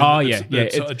 like is it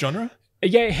a genre?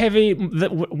 Yeah, heavy.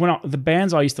 The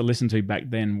bands I used to listen to back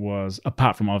then was,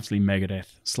 apart from obviously Megadeth,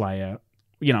 Slayer,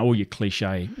 all your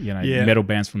cliche, metal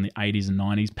bands from the 80s and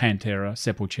 90s, Pantera,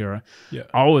 Sepultura. Yeah.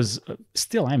 I was,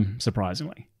 still am,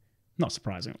 not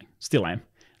surprisingly, still am,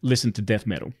 listen to death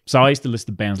metal. So I used to listen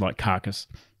to bands like Carcass,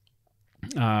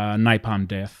 Napalm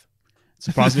Death.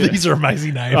 Surprisingly, these are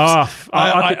amazing names.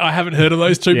 I haven't heard of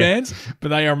those 2 bands, but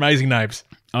they are amazing names.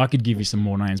 I could give you some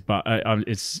more names, but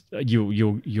it's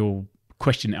you'll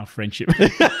question our friendship.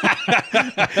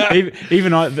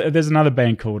 Even there's another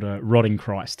band called Rotting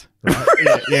Christ.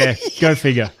 Right? yeah, go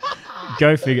figure.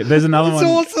 There's another one.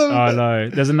 That's awesome. I know.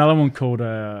 There's another one called what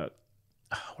are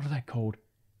they called?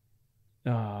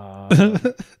 I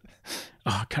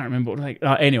can't remember what they.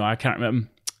 Anyway, I can't remember.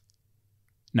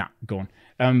 Nah, go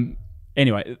on.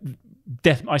 Anyway,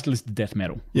 I used to listen to death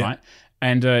metal, right?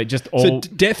 And so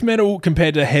death metal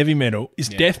compared to heavy metal, is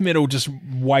death metal just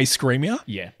way screamier?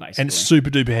 Yeah, basically. And super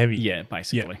duper heavy. Yeah,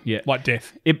 basically. Yeah. Like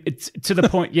Death. It's to the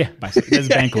point, basically. There's a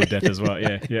band called Death as well,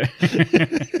 yeah.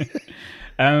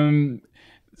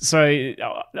 So I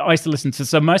used to listen to,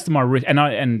 so most of my, and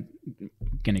I'm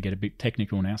going to get a bit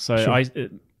technical now. So sure.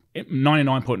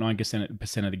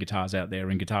 99.9% of the guitars out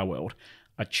there in guitar world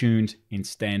are tuned in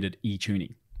standard E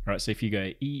tuning. Right, so if you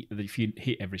go E, if you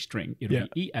hit every string, it'll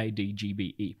be E, A, D, G,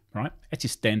 B, E, right? That's your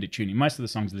standard tuning. Most of the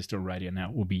songs listed on radio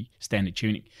now will be standard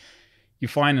tuning. You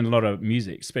find in a lot of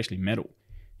music, especially metal,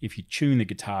 if you tune the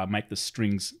guitar, make the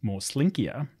strings more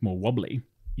slinkier, more wobbly,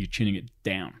 you're tuning it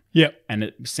down. Yep. And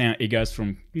it goes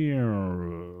from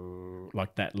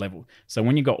like that level. So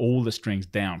when you got all the strings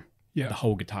down, the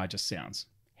whole guitar just sounds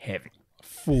heavy.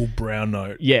 Full brown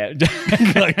note. Yeah.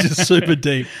 Like just super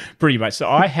deep. Pretty much. So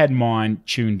I had mine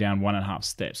tuned down 1.5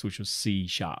 steps, which was C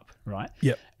sharp, right?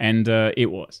 Yep. And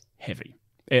it was heavy.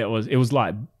 It was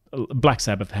like Black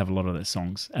Sabbath have a lot of their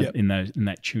songs in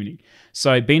that tuning.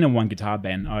 So being in one guitar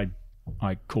band, I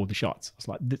called the shots. I was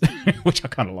like, which I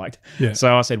kind of liked. Yeah.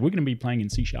 So I said, we're going to be playing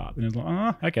in C sharp. And it was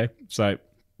like, okay. So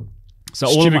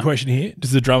stupid question here.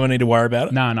 Does the drummer need to worry about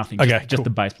it? No, nothing. Okay, just the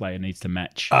bass player needs to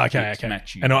match. Okay.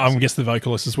 Match you. And I guess the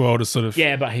vocalist as well to sort of...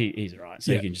 Yeah, but he's all right.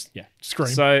 So he can just, scream.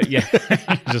 So,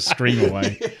 just scream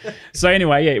away. So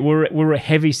anyway, we're a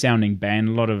heavy sounding band,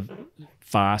 a lot of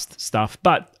fast stuff,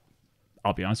 but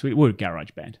I'll be honest with you, we're a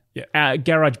garage band. Yeah.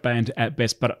 Garage band at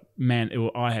best, but man,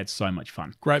 I had so much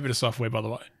fun. Great bit of software, by the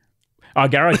way. Oh,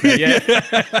 garage band, yeah.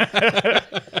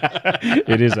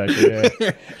 It is actually,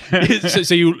 yeah.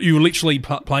 So you were literally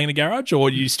playing in a garage, or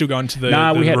you still going to the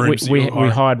rooms? We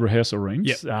hired rehearsal rooms.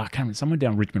 Yep. I can't remember, somewhere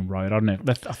down Richmond Road. I don't know.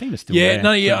 I think they're still yeah, there.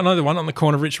 no, yeah, I know the one on the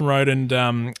corner of Richmond Road and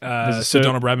Sir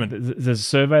Donald Bradman. There's a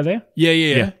Servo there?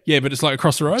 Yeah, but it's like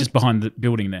across the road? Just behind the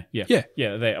building there. Yeah. Yeah.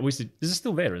 Yeah, there. Is it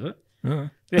still there, is it?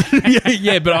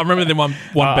 yeah, but I remember them one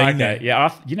being there.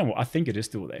 Yeah, you know what? I think it is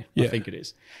still there. Yeah. I think it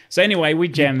is. So anyway, we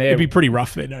jammed there. It'd be pretty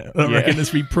rough then. I reckon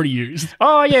this would be pretty used.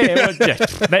 Oh, yeah.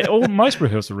 Most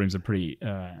rehearsal rooms are pretty...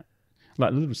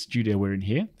 like the little studio we're in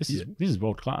here. This is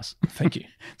world class. Thank you.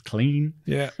 It's clean.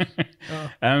 Yeah.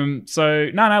 So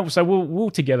we're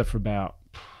together for about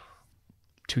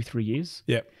 2-3 years.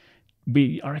 Yeah.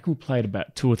 I reckon we played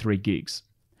about 2 or 3 gigs.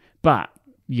 But,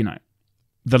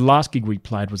 the last gig we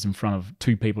played was in front of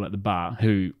 2 people at the bar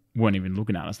who weren't even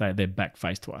looking at us. They're back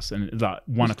face to us. And it was like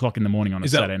 1 o'clock in the morning on a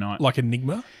Saturday night. Like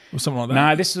Enigma or something like that?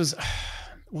 No, this was...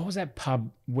 What was that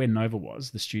pub where Nova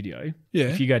was, the studio? Yeah.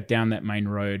 If you go down that main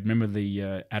road, remember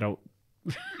the adult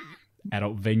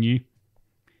venue?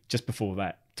 Just before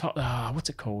that. What's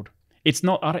it called? It's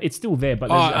not... It's still there, but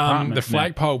there's apartments the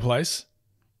flagpole place?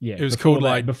 Yeah. It was called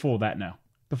like... Before that now.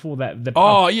 Before that. The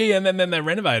pub. Yeah, and then they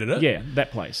renovated it? Yeah, that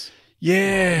place.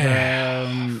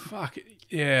 Yeah. Fuck.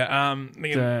 Yeah.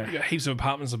 You got heaps of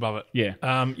apartments above it. Yeah.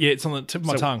 It's on the tip of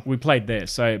my tongue. We played there,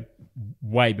 so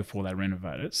way before they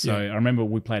renovated it. So I remember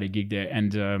we played a gig there,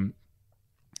 and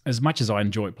as much as I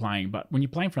enjoy playing, but when you're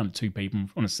playing in front of 2 people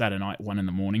on a Saturday night at 1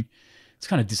 a.m, it's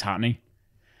kind of disheartening.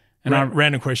 And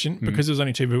random question, because there's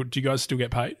only 2 people, do you guys still get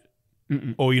paid?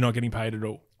 Or you're not getting paid at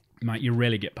all? Mate, you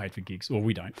rarely get paid for gigs, or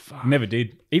we don't. Never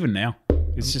did. Even now.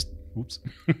 It's just, whoops.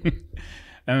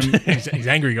 He's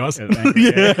angry, guys. Where's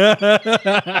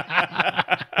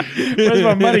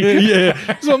my money?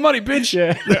 Where's my money, bitch?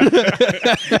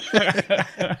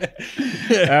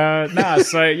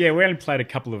 We only played a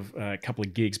couple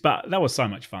of gigs, but that was so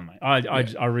much fun, mate.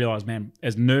 I realised, man,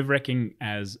 as nerve-wracking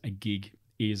as a gig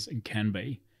is and can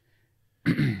be.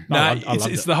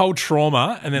 It's the whole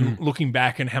trauma, and then looking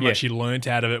back and how much you learnt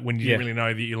out of it when you didn't really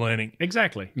know that you're learning.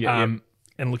 Exactly.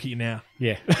 And look at you now.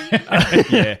 Yeah.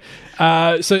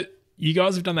 So you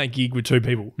guys have done that gig with 2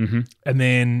 people, and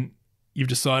then you've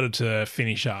decided to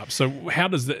finish up. So how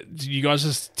does that? Do you guys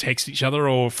just text each other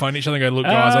or phone each other and go, "Look,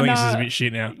 guys, I think this is a bit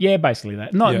shit now"? Yeah, basically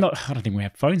that. Not. I don't think we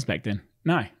had phones back then.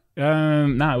 No.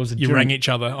 No, it was you rang each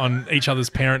other on each other's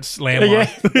parents'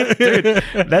 landline. Dude,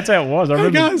 that's how it was. I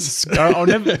remember. Guys. I'll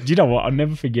never. Do you know what? I'll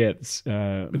never forget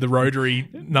with the rotary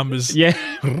numbers. Yeah.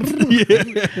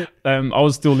 I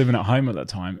was still living at home at that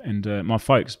time, and my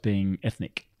folks being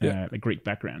ethnic, a Greek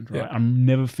background. Right. I'll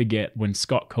never forget when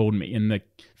Scott called me, and the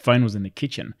phone was in the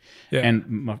kitchen, and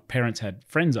my parents had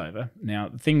friends over. Now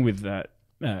the thing with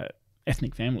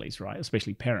ethnic families, right,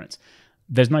 especially parents.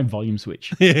 There's no volume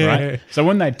switch, right? So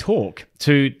when they talk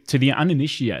to the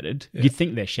uninitiated, you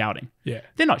think they're shouting. Yeah,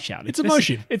 they're not shouting. It's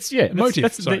emotion. Emotive.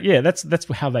 That's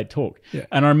how they talk. Yeah.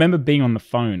 And I remember being on the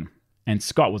phone, and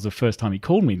Scott was the first time he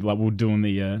called me. Like we were doing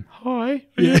the hi,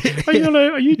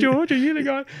 are you George? Are you the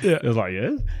guy? Yeah. It was like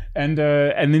yes, and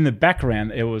in the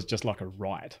background it was just like a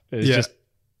riot. It was just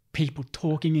people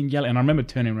talking and yelling. And I remember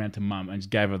turning around to Mum and just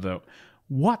gave her the.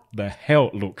 What the hell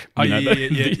look?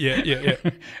 Yeah.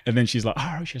 And then she's like,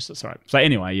 oh, she's sorry. So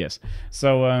anyway, yes.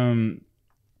 So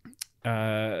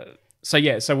the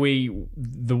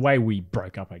way we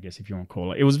broke up, I guess, if you want to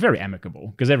call it, it was very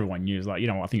amicable because everyone knew, it was like,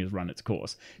 I think it was run its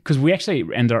course. Because we actually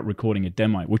ended up recording a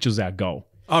demo, which was our goal.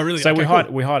 Oh, really? So we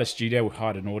hired a studio, we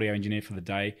hired an audio engineer for the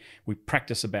day. We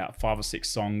practiced about 5 or 6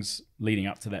 songs leading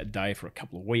up to that day for a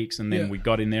couple of weeks, and then we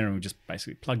got in there and we just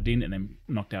basically plugged in and then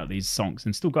knocked out these songs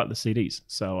and still got the CDs.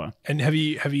 So and have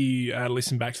you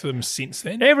listened back to them since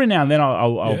then? Every now and then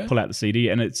I'll pull out the CD,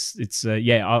 and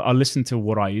I listen to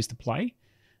what I used to play,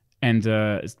 and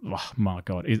oh my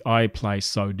God, I play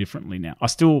so differently now. I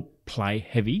still play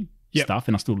heavy stuff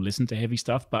and I still listen to heavy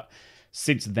stuff, but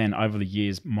since then, over the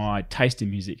years, my taste in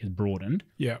music has broadened.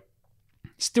 Yeah.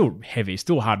 Still heavy,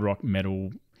 still hard rock,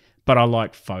 metal, but I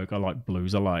like folk, I like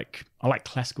blues, I like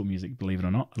classical music, believe it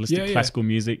or not. I listen to classical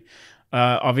music.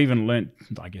 I've even learnt,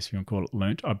 I guess if you want to call it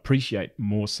learnt, I appreciate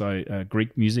more so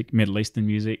Greek music, Middle Eastern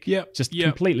music. Yeah. Just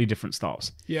completely different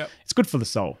styles. Yeah. It's good for the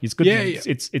soul. It's good.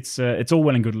 It's all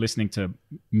well and good listening to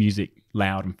music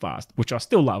loud and fast, which I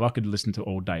still love. I could listen to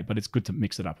all day, but it's good to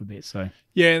mix it up a bit. So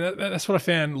yeah, that's what I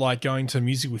found, like going to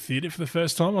musical theatre for the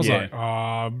first time. I was like,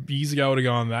 years ago I would have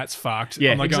gone, that's fucked.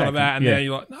 I'm not going to that. And now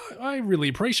you're like, no, I really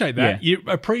appreciate that. Yeah. You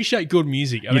appreciate good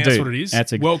music. I think that's what it is.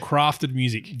 Well-crafted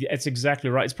music. Yeah, it's exactly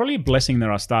right. It's probably a blessing that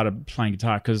I started playing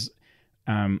guitar because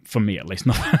For me, at least,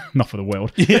 not for the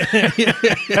world.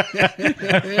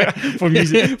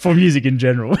 for music in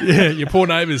general. Yeah, your poor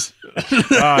neighbours.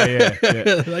 Oh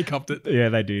yeah, they copped it. Yeah,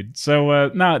 they did. So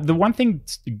no, the one thing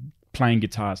playing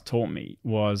guitars taught me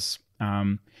was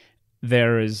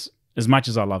there is. As much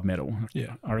as I love metal,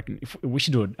 I reckon if we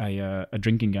should do a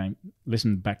drinking game.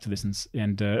 Listen back to this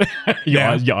and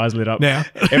your eyes lit up. Now,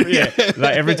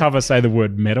 every time I say the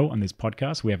word metal on this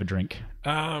podcast, we have a drink.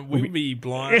 We'll be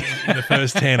blind in the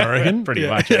first 10, I reckon. Pretty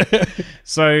much.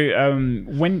 So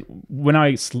when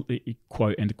I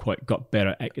quote unquote got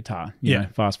better at guitar, you know,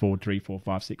 fast forward 3, 4,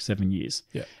 5, 6, 7 years.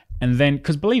 Yeah. And then,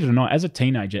 because believe it or not, as a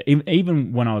teenager,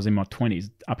 even when I was in my 20s,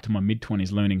 up to my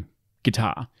mid-20s learning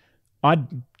guitar, I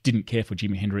didn't care for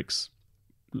Jimi Hendrix.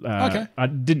 I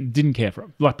didn't care for it.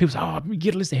 Like people say, "Oh, you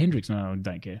get a list of Hendrix." No, I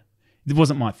don't care. It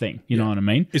wasn't my thing. You know what I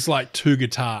mean? It's like to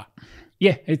guitar.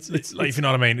 Yeah, it's like, if you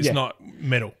know what I mean. It's not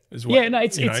metal as well. Yeah, no,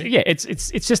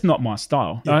 it's just not my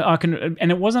style. Yeah. I can, and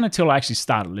it wasn't until I actually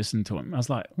started listening to him, I was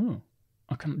like, oh,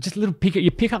 I can just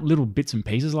you pick up little bits and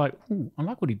pieces, like, oh, I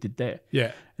like what he did there.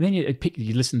 Yeah, and then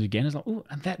you listen to it again, it's like, oh,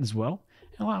 and that as well.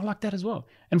 Oh, I like that as well.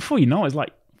 And before you know it, it's like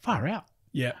far out.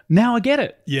 Yeah. Now I get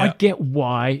it. Yeah. I get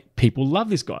why people love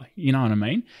this guy. You know what I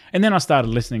mean? And then I started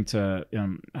listening to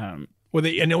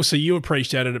and also you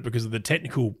appreciated it because of the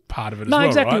technical part of it as no, well,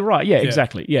 exactly right. Yeah,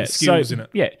 exactly. Yeah. The skills in it.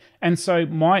 Yeah. And so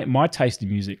my taste in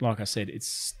music, like I said, I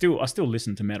still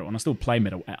listen to metal and I still play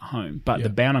metal at home. But the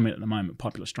band I'm in at the moment,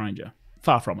 Popular Stranger,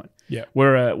 far from it. Yeah.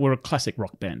 We're a classic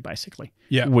rock band basically.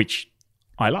 Yeah. Which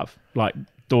I love. Like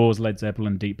Doors, Led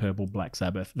Zeppelin, Deep Purple, Black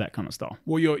Sabbath, that kind of style.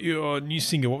 Well, your new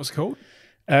singer, what was it called?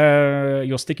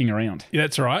 You're Sticking Around. Yeah,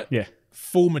 that's right. Yeah.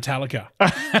 Full Metallica.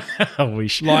 I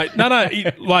wish. Like, no,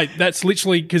 like that's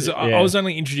literally because I was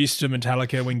only introduced to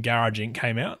Metallica when Garage Inc.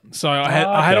 came out. So I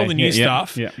had all the new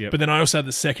stuff, but then I also had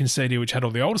the second CD which had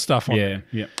all the older stuff on it.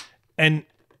 Yeah. And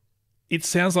it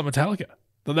sounds like Metallica.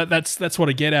 That's what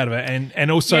I get out of it.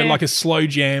 And also like a slow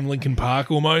jam Linkin Park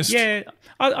almost. Yeah.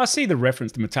 I see the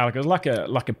reference to Metallica. It's like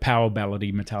a power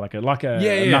ballady Metallica, like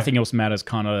a Nothing Else Matters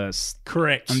kind of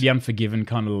correct, and the Unforgiven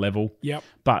kind of level. Yep.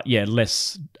 But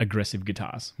less aggressive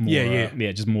guitars. More,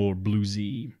 just more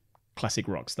bluesy, classic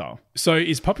rock style. So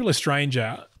is Popular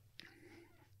Stranger?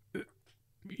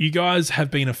 You guys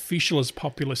have been official as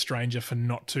Popular Stranger for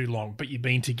not too long, but you've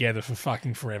been together for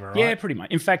fucking forever, right? Yeah, pretty much.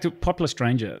 In fact, Popular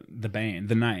Stranger, the band,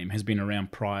 the name, has been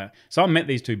around prior. So I met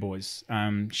these two boys.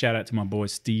 Shout out to my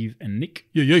boys, Steve and Nick.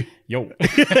 Yo.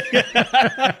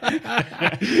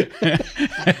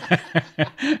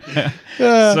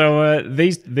 So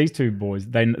these two boys,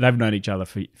 they've known each other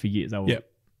for years. They were,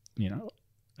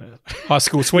 high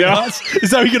school sweethearts. Is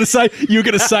that what you're going to say? You were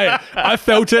going to say it. I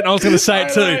felt it and I was going to say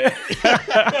it too.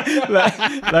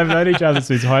 They've known each other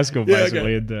since high school,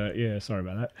 basically. Okay. And sorry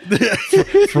about that.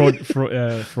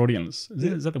 Fraudians.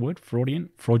 Is that the word? Fraudulent?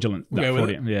 No,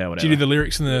 fraudian. Yeah, whatever. Do you do the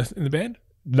lyrics in the band?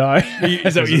 No.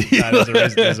 Is that what you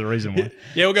there's a reason why.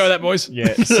 Yeah, we'll go with that, boys.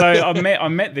 Yeah. So I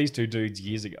met these two dudes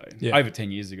years ago, over 10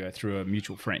 years ago, through a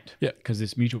mutual friend. Yeah. Because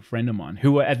this mutual friend of mine,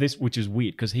 who were at this, which is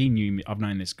weird, because he knew me. I've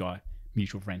known this guy,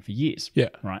 mutual friend, for years. Yeah.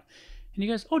 Right. And he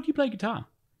goes, "Oh, do you play guitar?" I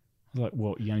was like,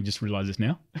 "Well, you only just realised this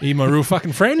now." Are you my real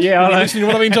fucking friend? Yeah, I know. Listening to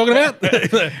what I've been talking about.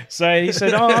 So he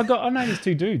said, "Oh, I know these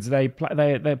two dudes. They're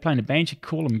playing a band. You should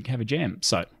call them and have a jam."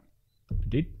 So I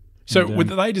did. So were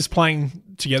they just playing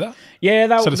together? Yeah,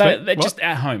 they're just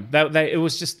at home. It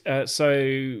was just not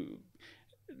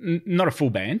a full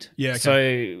band. Yeah. Okay.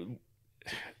 So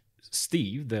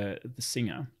Steve, the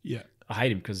singer. Yeah. I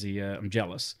hate him because I'm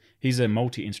jealous. He's a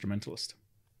multi-instrumentalist.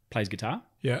 Plays guitar.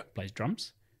 Yeah. Plays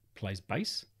drums. Plays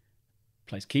bass.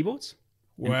 Plays keyboards.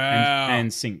 Wow.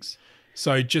 And sings.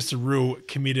 So just a real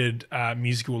committed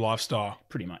musical lifestyle.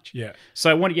 Pretty much. Yeah.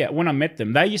 So when I met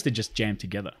them, they used to just jam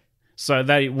together. So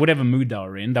whatever mood they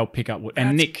were in, they'll pick up.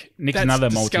 And Nick's another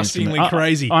multi-instrument. Disgustingly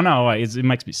crazy. I know. It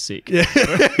makes me sick. Yeah.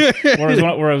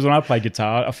 whereas when I play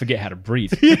guitar, I forget how to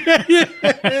breathe.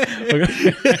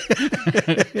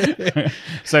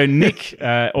 So Nick,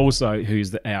 also,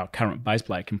 who's our current bass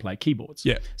player, can play keyboards.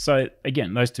 Yeah. So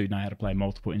again, those two know how to play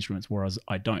multiple instruments, whereas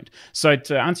I don't. So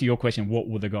to answer your question, what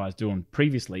were the guys doing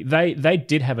previously? They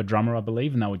did have a drummer, I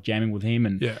believe, and they were jamming with him,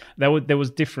 and there was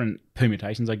different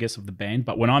permutations, I guess, of the band.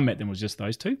 But when I met them, it was just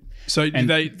those two. So did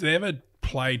they ever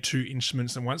play two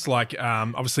instruments at once? Like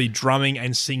obviously drumming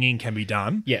and singing can be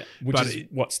done. Yeah, which is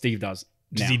what Steve does.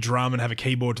 Does he drum and have a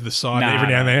keyboard to the side every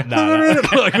now and then? No.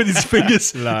 Like with his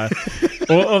fingers? No.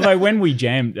 Although when we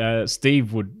jammed,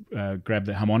 Steve would grab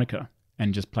the harmonica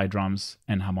and just play drums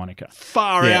and harmonica.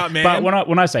 Far out, man. But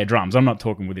when I say drums, I'm not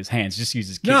talking with his hands. Just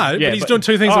uses kit. No, but he's doing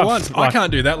two things at once. I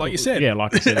can't do that, like you said. Yeah,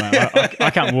 like I said,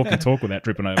 I can't walk and talk without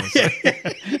tripping over.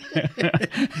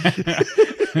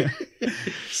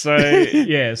 So,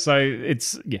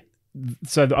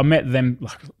 So I met them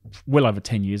like well over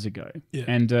 10 years ago. Yeah.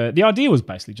 And the idea was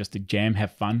basically just to jam,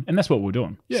 have fun, and that's what we're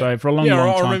doing. Yeah. So for a long time.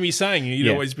 I remember you saying you'd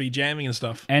always be jamming and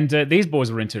stuff. And these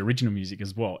boys were into original music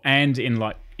as well, and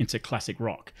into classic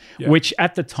rock, which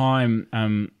at the time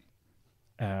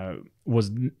I was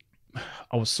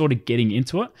sort of getting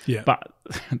into it. Yeah. But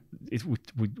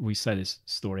we say this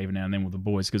story every now and then with the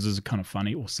boys because this is kind of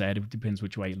funny or sad. It depends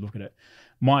which way you look at it.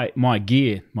 My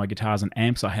gear, my guitars and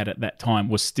amps I had at that time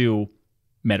was still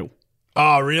metal.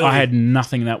 Oh, really? I had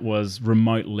nothing that was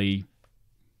remotely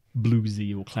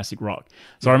bluesy or classic rock.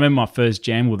 So I remember my first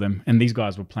jam with them, and these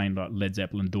guys were playing like Led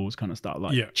Zeppelin, Doors kind of stuff,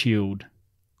 like chilled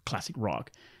classic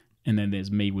rock. And then there's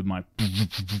me with my.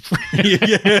 I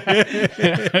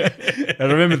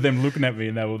remember them looking at me,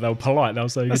 and they were polite. They were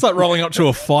saying, "That's like rolling up to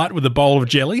a fight with a bowl of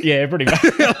jelly." Yeah, pretty much.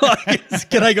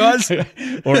 G'day, guys.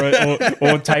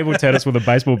 or table tennis with a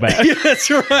baseball bat. Yeah, that's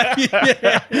right.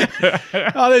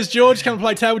 Yeah. Oh, there's George. Come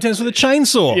play table tennis with a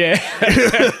chainsaw. Yeah.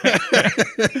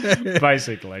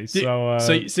 Basically.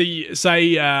 So you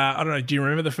say, I don't know. Do you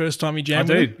remember the first time you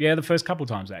jammed? I do. Yeah, the first couple of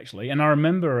times actually, and I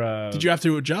remember. Did you have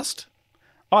to adjust?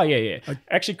 Oh yeah.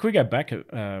 Actually, could we go back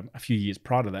a few years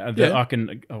prior to that?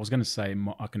 I was going to say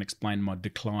I can explain my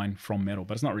decline from metal,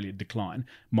 but it's not really a decline.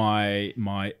 My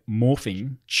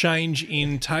morphing change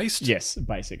in taste. Yes,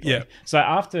 basically. Yeah. So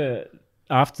after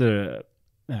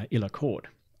Ill Accord,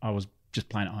 I was just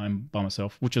playing at home by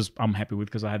myself, which I'm happy with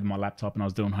because I had my laptop and I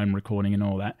was doing home recording and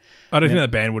all that. I don't think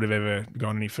that band would have ever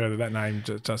gone any further. That name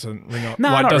just doesn't ring up.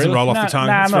 No, it doesn't roll off the tongue.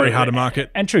 It's very hard to market.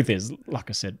 And truth is, like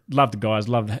I said, love the guys,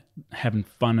 love having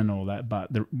fun and all that,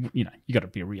 but you got to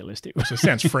be realistic. Which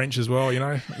sounds French as well,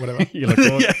 whatever.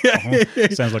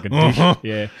 Sounds like a dish.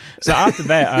 Yeah. So after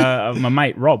that, my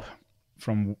mate Rob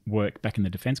from work back in the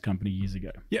defense company years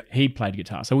ago, he played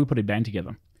guitar, so we put a band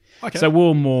together. Okay. So we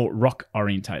were more rock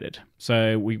orientated.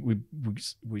 So we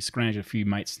scrounged a few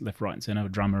mates left, right, and center, a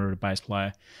drummer, a bass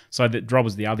player. So that Rob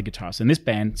was the other guitarist. And this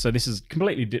band, so this is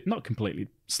slightly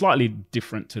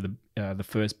different to the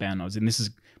first band I was in. This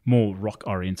is more rock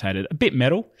orientated, a bit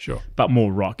metal, sure, but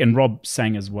more rock. And Rob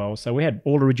sang as well. So we had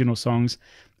all original songs.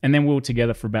 And then we were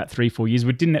together for about 3-4 years.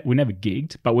 We never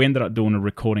gigged, but we ended up doing a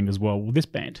recording as well with this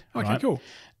band. Okay, right? Cool.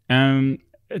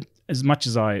 As much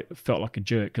as I felt like a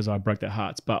jerk because I broke their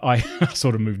hearts, but I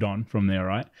sort of moved on from there,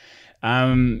 right?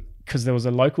 Because there was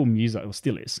a local muso, or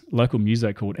still is, local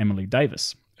muso called Emily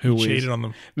Davis. Who cheated on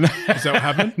them. Is that what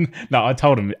happened? No, I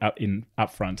told him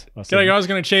up front. I said, "G'day, guys,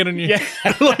 going to cheat on you." Yeah.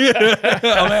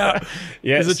 I'm out.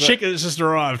 Yeah, there's a chick that's just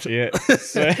arrived. Yeah.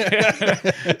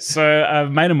 So a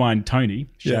mate of mine, Tony,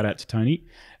 shout out to Tony,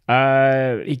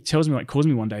 he calls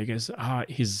me one day, he goes,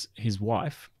 his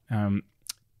wife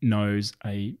knows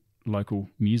a local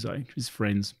muso, his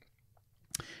friends,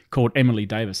 called Emily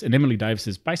Davis. And Emily Davis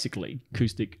is basically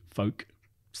acoustic folk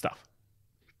stuff.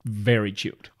 Very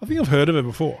chilled. I think I've heard of her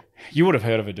before. You would have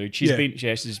heard of her, dude. She's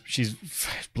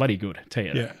bloody good. I tell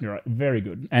you that. You're right. Very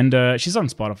good. And she's on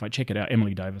Spotify. Check it out,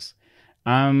 Emily Davis.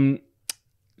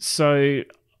 So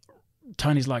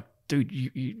Tony's like, dude,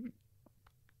 you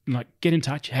like get in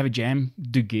touch, have a jam,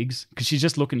 do gigs, because she's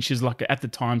just looking. She's like, at the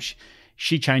time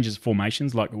she changes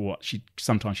formations. Like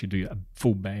sometimes she'll do a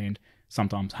full band,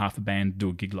 sometimes half a band, do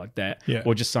a gig like that,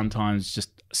 or just sometimes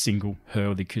just a single, her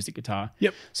with the acoustic guitar.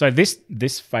 Yep. So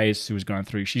this phase she was going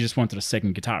through, she just wanted a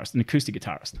second guitarist, an acoustic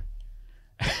guitarist.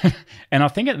 And I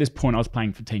think at this point I was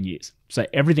playing for 10 years. So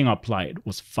everything I played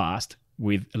was fast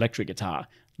with electric guitar,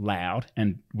 loud,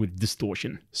 and with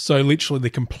distortion. So literally the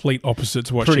complete opposite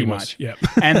to what Pretty she was. Much. Yep.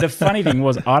 And the funny thing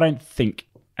was, I don't think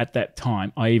at that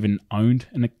time I even owned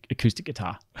an acoustic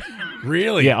guitar.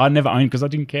 Really? Yeah, I never owned because I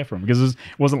didn't care for them because it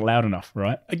wasn't loud enough,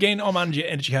 right? Again, I'm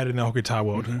uneducated in the whole guitar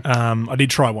world. I did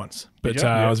try once, but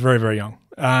I was very, very young.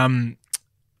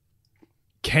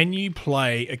 Can you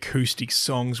play acoustic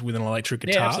songs with an electric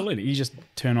guitar? Yeah, absolutely. You just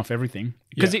turn off everything.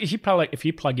 Because if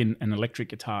you plug in an electric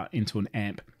guitar into an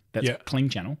amp, that's a clean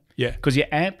channel. Yeah. Because your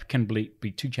amp can be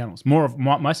 2 channels. Most of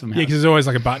them have. Yeah, because there's always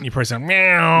like a button you press on,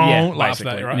 meow,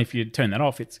 basically. that, right? And if you turn that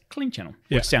off, it's clean channel,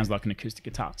 which sounds like an acoustic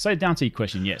guitar. So down to your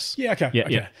question, yes. Yeah, okay.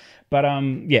 Yeah. But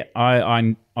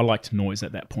I liked noise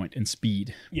at that point and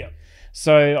speed. Yeah.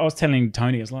 So I was telling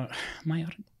Tony, I was like, mate,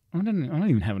 I don't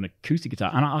even have an acoustic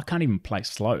guitar, and I can't even play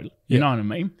slow. You know what I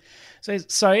mean?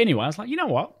 So anyway, I was like, you know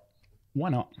what? Why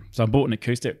not? So I bought an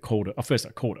acoustic, called it. First,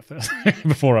 I called it first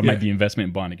before I made the investment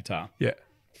in buying a guitar. Yeah.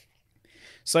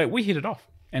 So we hit it off,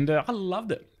 and I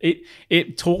loved it.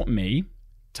 It taught me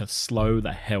to slow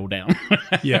the hell down.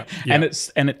 Yeah. And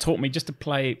it taught me just to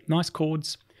play nice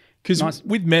chords. Because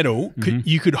with metal,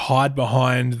 you could hide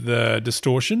behind the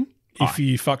distortion if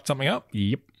you fucked something up.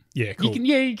 Yep. Yeah, cool.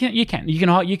 You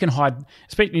can hide,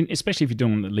 especially if you're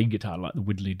doing the lead guitar, like the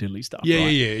widdly diddly stuff. Yeah, right?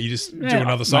 yeah. You just do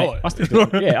another solo. Mate, I still do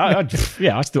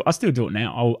it. I still do it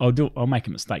now. I'll make a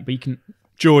mistake, but you can.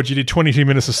 George, you did 22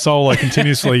 minutes of solo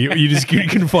continuously. you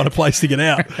couldn't find a place to get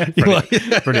out.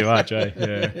 Pretty much, eh?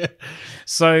 Yeah.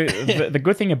 So the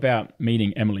good thing about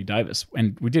meeting Emily Davis,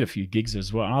 and we did a few gigs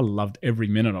as well, I loved every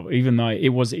minute of it, even though it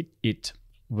was,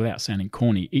 without sounding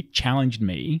corny, it challenged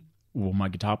me, or my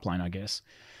guitar playing, I guess,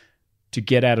 to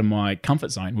get out of my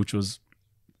comfort zone, which was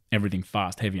everything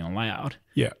fast, heavy, and loud,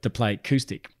 to play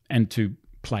acoustic and to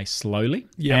play slowly.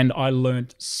 Yeah. And I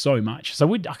learned so much.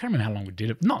 So I can't remember how long we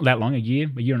did it. Not that long, a year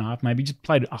and a half maybe. Just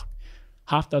played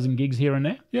half dozen gigs here and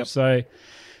there. Yep. So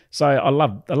I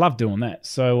love doing that.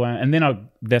 So and then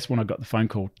that's when I got the phone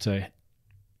call to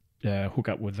hook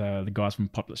up with the guys from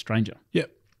Popular Stranger. Yep.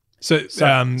 So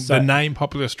the name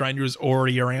Popular Stranger is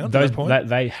already around at that point?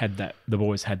 They had that. The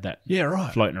boys had that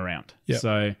floating around. Yep.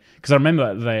 So, because I remember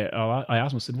I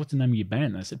asked them, I said, what's the name of your band?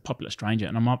 And they said, Popular Stranger.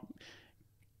 And I'm like,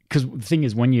 because the thing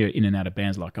is, when you're in and out of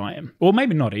bands like I am, or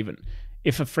maybe not even,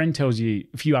 if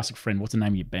you ask a friend, what's the name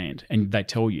of your band? And they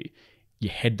tell you,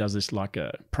 your head does this like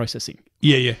a processing.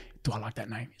 Yeah, yeah. Do I like that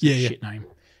name? Is that a shit name?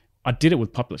 I did it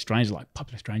with Popular Stranger. Like,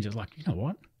 Popular Stranger's like, you know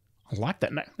what? I like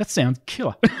that name. That sounds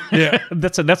killer. Yeah.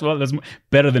 that's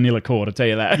better than Ill Accord, I'll tell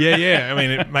you that. Yeah, yeah. I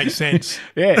mean, it makes sense.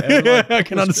 Yeah. I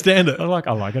can understand it. I like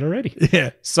it already.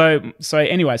 Yeah. So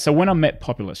anyway, when I met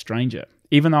Popular Stranger,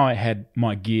 even though I had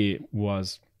my gear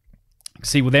was...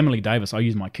 See, with Emily Davis, I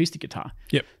used my acoustic guitar.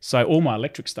 Yep. So all my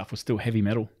electric stuff was still heavy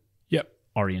metal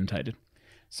orientated.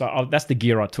 So that's the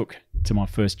gear I took to my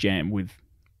first jam with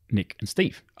Nick and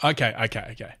Steve. Okay.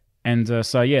 And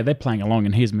they're playing along,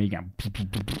 and here's me going.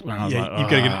 And I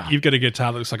was you've got a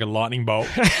guitar that looks like a lightning bolt,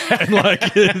 and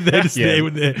like they're just there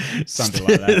with their something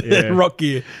like that, rock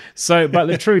gear. So, but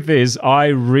the truth is, I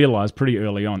realized pretty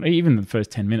early on, even the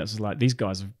first 10 minutes, like these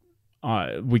guys,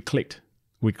 we clicked.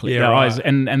 Our eyes,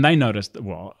 and they noticed.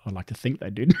 Well, I like to think they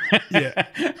did.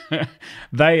 Yeah.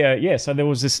 So there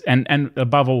was this, and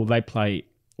above all, they play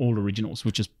all originals,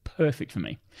 which is perfect for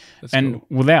me. That's cool.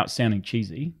 Without sounding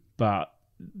cheesy, but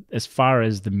as far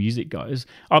as the music goes,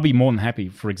 I'll be more than happy.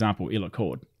 For example, Ill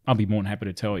Accord. I'll be more than happy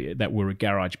to tell you that we're a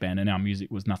garage band and our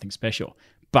music was nothing special.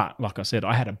 But like I said,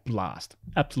 I had a blast,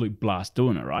 absolute blast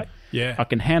doing it. Right? Yeah. I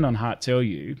can hand on heart tell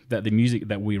you that the music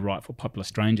that we write for Popular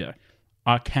Stranger,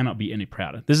 I cannot be any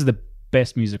prouder. This is the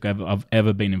best music I've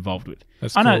ever been involved with.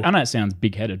 That's cool. I know it sounds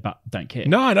big-headed, but don't care.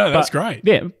 No, that's great.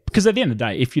 Yeah, because at the end of the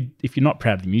day, if you're not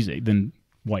proud of the music, then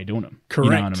why are you doing it?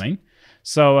 Correct. You know what I mean?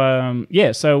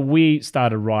 So so we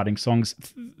started writing songs.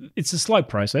 It's a slow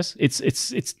process. It's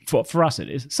for us it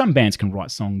is. Some bands can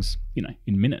write songs, in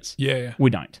minutes. Yeah.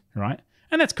 We don't, right?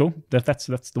 And that's cool. That's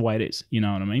the way it is. You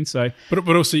know what I mean? So,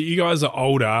 but also you guys are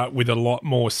older with a lot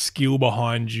more skill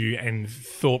behind you and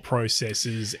thought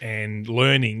processes and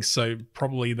learning. So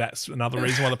probably that's another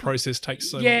reason why the process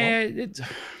takes so long.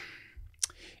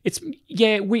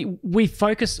 We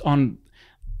focus on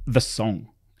the song.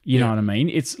 You know what I mean?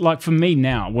 It's like for me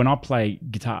now when I play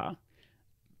guitar.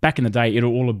 Back in the day,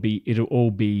 it'll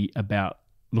all be about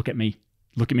look at me.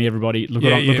 Look at me, everybody. Look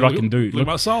what I can do. Look at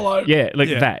my solo. Yeah,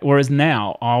 that. Whereas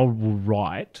now, I'll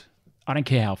write, I don't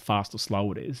care how fast or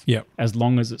slow it is, as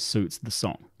long as it suits the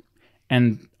song.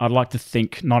 And I'd like to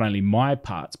think not only my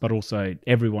parts, but also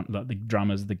everyone, like the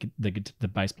drummers, the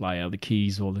bass player, the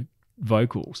keys, or the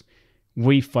vocals,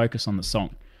 we focus on the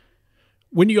song.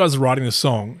 When you guys are writing the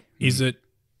song, is it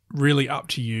really up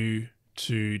to you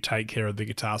to take care of the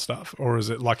guitar stuff, or is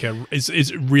it like is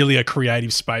it really a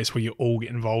creative space where you all get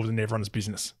involved in everyone's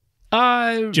business? Do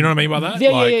you know what I mean by that?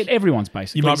 Yeah, everyone's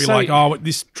basically. You might be like, oh,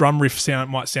 this drum riff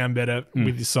might sound better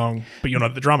with this song, but you're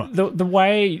not the drummer. The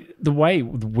way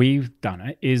we've done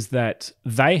it is that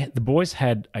the boys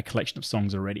had a collection of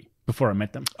songs already before I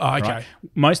met them. Oh, okay. Right?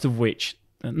 Most of which,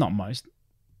 not most.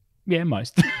 Yeah,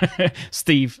 most.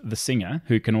 Steve, the singer,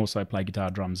 who can also play guitar,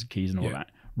 drums, keys, and all that,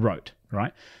 wrote,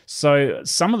 right? So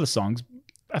some of the songs,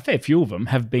 a fair few of them,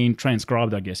 have been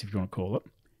transcribed, I guess, if you want to call it,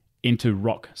 into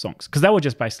rock songs. Because they were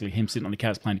just basically him sitting on the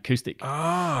couch playing acoustic.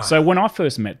 So when I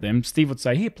first met them, Steve would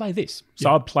say, here, play this.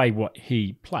 So I'd play what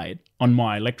he played on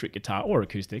my electric guitar or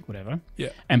acoustic, whatever,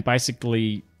 and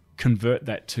basically convert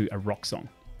that to a rock song.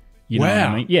 You know what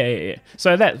I mean? Yeah.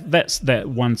 So that's that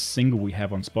one single we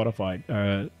have on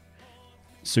Spotify,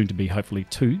 soon to be hopefully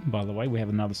 2, by the way. We have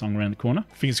another song around the corner.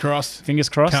 Fingers crossed. Fingers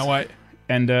crossed. Can't wait.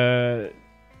 And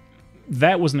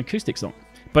that was an acoustic song.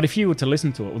 But if you were to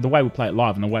listen to it, the way we play it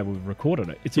live and the way we recorded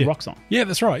it, it's a rock song. Yeah,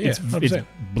 that's right. Yeah, it's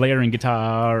blaring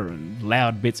guitar and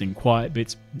loud bits and quiet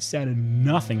bits. It sounded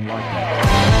nothing like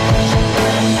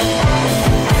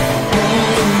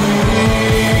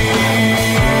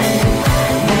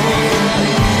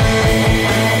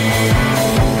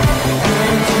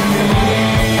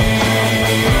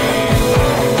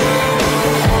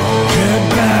Get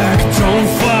back, don't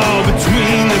fall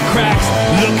between the cracks.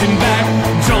 Looking back,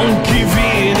 don't give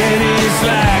in any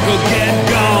slack or get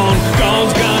gone.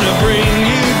 Gone's gonna bring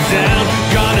you down.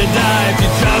 Gonna die if you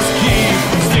just keep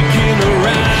sticking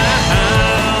around.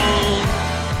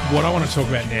 What I want to talk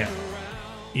about now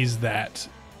is that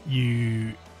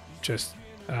you just,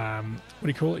 what do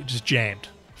you call it? Just jammed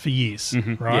for years,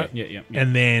 right? Yeah.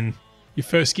 And then your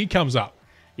first gig comes up.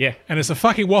 Yeah. And it's a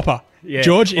fucking whopper. Yeah.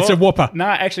 George, it's a whopper. No,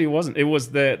 actually it wasn't. It was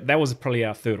that was probably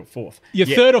our third or fourth. Your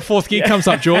third or fourth gig comes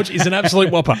up, George, is an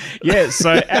absolute whopper. Yeah,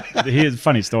 so here's a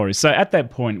funny story. So at that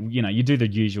point, you do the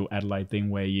usual Adelaide thing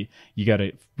where you go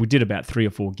to, we did about 3 or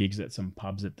 4 gigs at some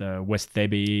pubs at the West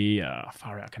Thebby,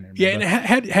 far out, I can't remember. Yeah,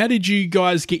 and how did you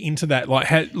guys get into that?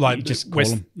 You just call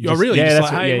them. Oh, really? Yeah,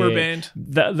 just like, hey, we're a band.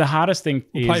 The hardest thing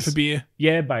is... play for beer.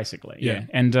 Yeah, basically. Yeah.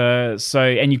 And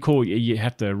and you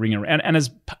have to ring around. And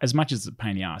as much as it's a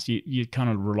pain in the ass, you kind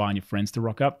of rely on your friends to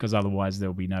rock up because otherwise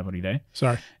there'll be nobody there.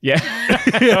 Sorry. Yeah.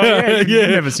 You've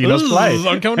never seen us play.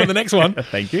 I'm coming to the next one.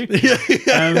 Thank you.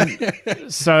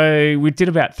 So we did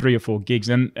about 3 or 4 gigs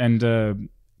and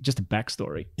just a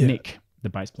backstory. Yeah. Nick, the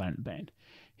bass player in the band,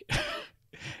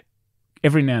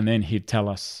 every now and then he'd tell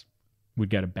us, we'd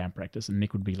go to band practice and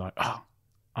Nick would be like, oh,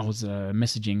 I was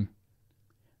messaging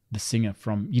the singer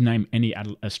from, you name any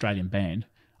Australian band,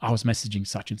 I was messaging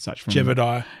such and such from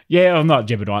Jebediah. Yeah, I'm not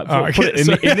Jebediah. Oh, okay.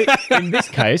 In this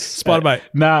case, Spider-Mate.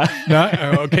 No,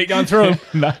 I'll keep going through them.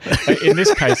 No, in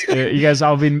this case, he goes,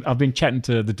 I've been chatting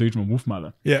to the dude from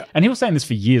Wolfmother. Yeah, and he was saying this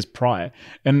for years prior.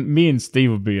 And me and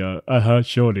Steve would be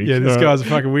shorty. Yeah, this guy's a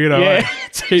fucking weirdo. Yeah,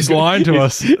 he's lying to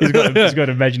us. He's got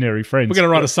imaginary friends. We're gonna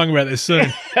write a song about this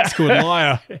soon. It's called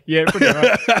Liar. Yeah, pretty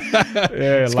much.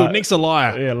 Yeah, it's called Nick's a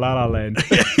Liar. Yeah, La La Land.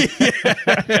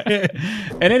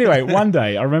 And anyway, one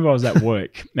day I remember I was at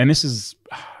work, and this is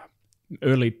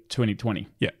early 2020.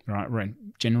 Yeah. Right, around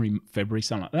January, February,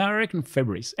 something like that. I reckon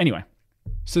February. Anyway.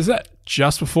 So is that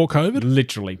just before COVID?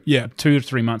 Literally. Yeah. 2 or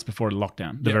 3 months before the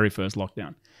lockdown, the very first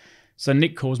lockdown. So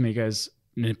Nick calls me, he goes,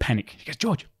 in a panic. He goes,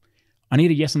 George, I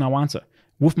need a yes or no answer.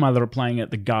 Wolfmother are playing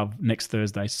at the Gov next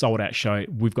Thursday, sold out show.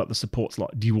 We've got the support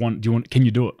slot. Can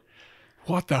you do it?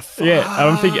 What the fuck? Yeah,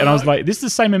 I'm thinking, and I was like, this is the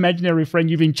same imaginary friend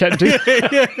you've been chatting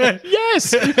to.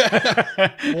 Yes.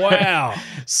 Wow.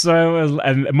 So,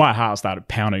 and my heart started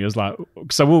pounding. It was like,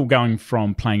 so we were going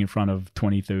from playing in front of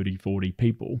 20, 30, 40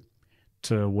 people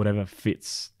to whatever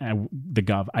fits the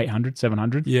Gov, 800,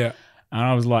 700. Yeah. And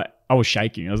I was like, I was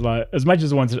shaking. I was like, as much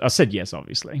as I wanted, I said yes,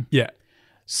 obviously. Yeah.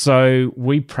 So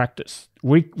we practiced.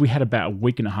 We had about a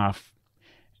week and a half.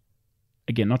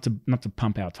 Again, not to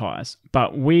pump our tires,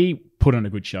 but we put on a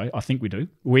good show. I think we do.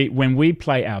 When we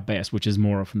play our best, which is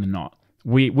more often than not,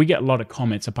 we get a lot of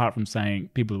comments. Apart from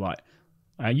saying people are like,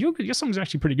 your song's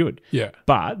actually pretty good. Yeah.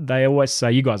 But they always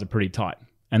say you guys are pretty tight,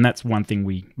 and that's one thing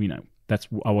I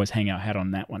always hang our hat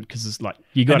on that one because it's like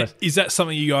you got to. Is that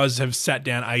something you guys have sat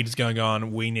down ages going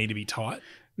on? We need to be tight.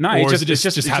 No, or it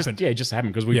just happened. It just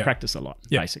happened because we practice a lot,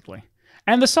 basically.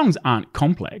 And the songs aren't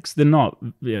complex. They're not.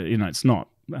 It's not.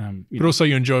 But also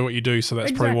you enjoy what you do, so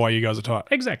that's probably why you guys are tight.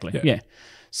 Exactly. Yeah.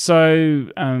 So,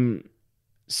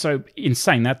 so in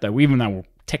saying that though, even though we're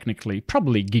technically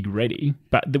probably gig ready,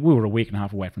 but we were a week and a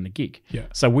half away from the gig. Yeah.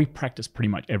 So we practiced pretty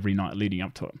much every night leading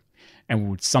up to it,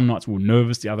 and some nights we were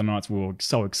nervous, the other nights we were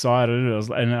so excited.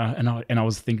 I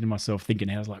was thinking to myself,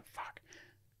 I was like, fuck,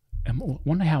 I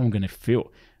wonder how I'm going to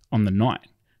feel on the night.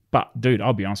 But dude,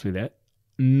 I'll be honest with you,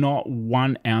 not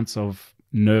 1 ounce of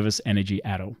nervous energy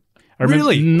at all.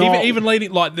 Really? Even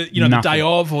leading like the the day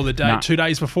of or the day 2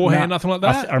 days beforehand, nothing like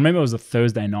that? I remember it was a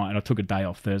Thursday night and I took a day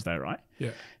off Thursday, right? Yeah.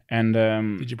 And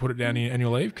did you put it down in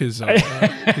annual leave? Because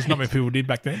not many people did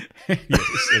back then. Yes,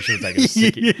 I should have taken a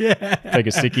sickie. Take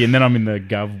a sickie, and then I'm in the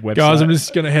Gov website. Guys, I'm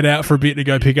just going to head out for a bit to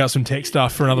go pick up some tech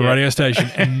stuff for another radio station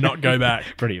and not go back.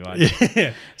 Pretty much.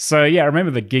 Yeah. So, I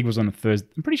remember the gig was on a Thursday.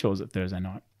 I'm pretty sure it was a Thursday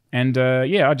night. And,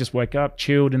 I just woke up,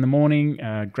 chilled in the morning,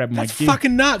 grabbed my gig. That's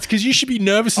fucking nuts, because you should be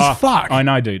nervous as fuck. I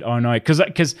know, dude. I know.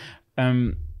 Because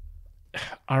I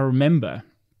remember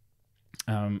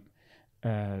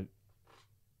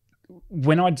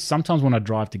sometimes when I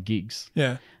drive to gigs,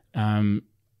 I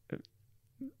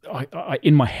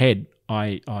in my head,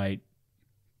 I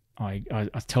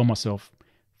tell myself,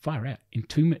 fire out.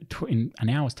 In an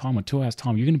hour's time or 2 hours'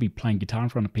 time, you're going to be playing guitar in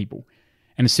front of people.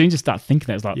 And as soon as you start thinking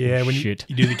that, it's like, Yeah, oh, when shit.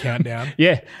 you do the countdown.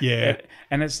 Yeah. Yeah.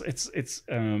 And it's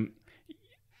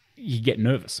you get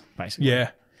nervous, basically.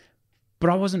 Yeah. But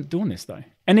I wasn't doing this, though.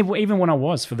 And even when I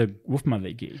was for the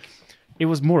Wolfmother gig, it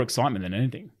was more excitement than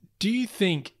anything. Do you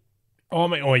think,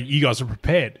 you guys are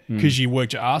prepared because you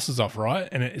worked your asses off, right?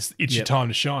 And it's your time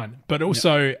to shine. But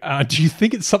also, do you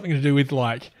think it's something to do with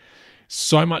like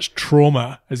so much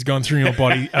trauma has gone through your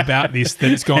body about this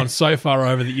that it's gone so far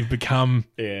over that you've become,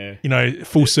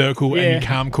 full circle and you're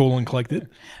calm, cool and collected?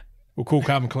 Or cool,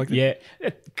 calm and collected? Yeah.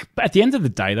 But at the end of the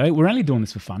day, though, we're only doing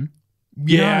this for fun.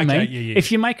 You know what I mean? Yeah.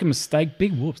 If you make a mistake,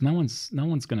 big whoops. No one's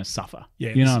going to suffer.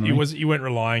 Yeah, you know what I mean? You weren't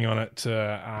relying on it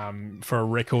for a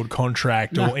record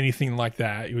contract or anything like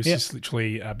that. It was just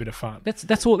literally a bit of fun.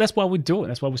 That's all. That's why we do it.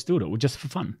 That's why we still do it. We're just for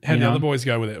fun. How did the other boys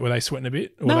go with it? Were they sweating a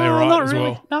bit? Or No, were they all right not as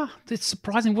really. well? No, it's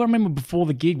surprising. Well, I remember before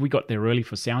the gig, we got there early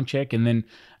for sound check, and then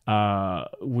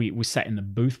we sat in the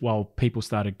booth while people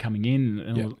started coming in,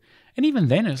 and even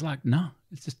then it was like, no,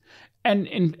 it's just.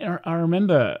 And I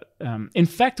remember, in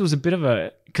fact, it was a bit of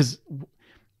a, because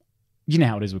you know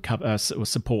how it is with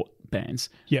support bands.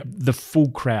 Yep. The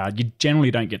full crowd, you generally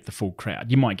don't get the full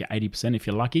crowd. You might get 80% if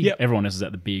you're lucky. Yep. Everyone else is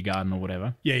at the beer garden or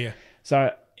whatever. Yeah.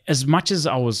 So as much as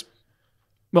I wanted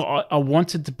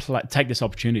to take this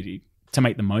opportunity to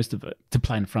make the most of it, to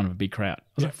play in front of a big crowd. I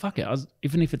was like, fuck it.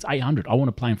 Even if it's 800, I want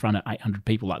to play in front of 800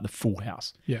 people, like the full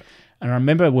house. Yeah. And I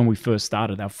remember when we first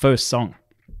started, our first song,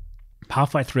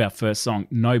 halfway through our first song,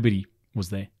 nobody was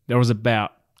there. There was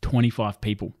about 25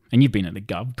 people, and you've been at the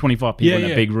Gov. 25 people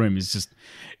in a big room is just.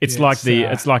 It's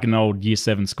like an old Year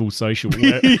 7 school social.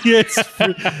 It's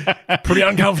pretty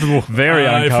uncomfortable. Very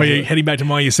uncomfortable. For you heading back to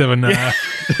my Year 7. Yeah.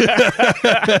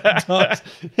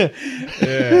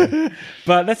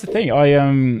 But that's the thing. I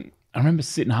remember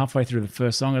sitting halfway through the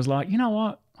first song. I was like, you know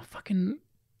what?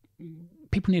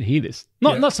 People need to hear this.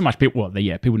 Not so much people. Well,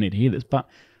 people need to hear this, but.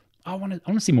 I want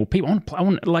to see more people. I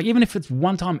want like, even if it's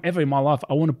one time ever in my life,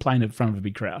 I want to play in front of a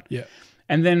big crowd. Yeah.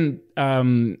 And then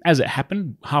as it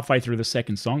happened, halfway through the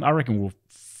second song, I reckon we'll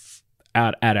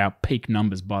out at our peak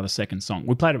numbers by the second song.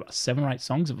 We played about 7 or 8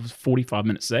 songs. It was a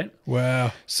 45-minute set.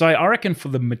 Wow. So I reckon for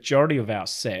the majority of our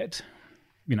set,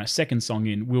 second song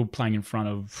in, we were playing in front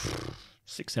of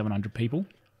 600-700 people.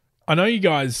 I know you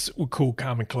guys were cool,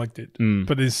 calm and collected,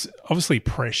 but there's obviously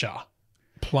pressure.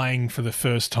 Playing for the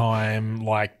first time,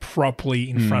 like properly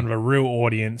in front of a real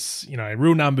audience,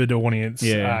 real numbered audience.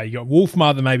 Yeah. You got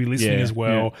Wolfmother maybe listening as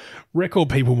well. Yeah. Record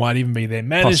people might even be there.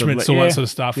 Managements, all that sort of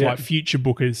stuff, like future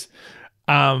bookers.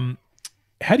 How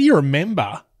do you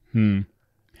remember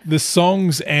the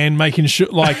songs and making sure,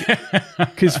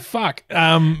 because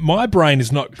my brain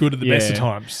is not good at the best of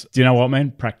times. Do you know what, man?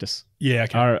 Practice. Yeah,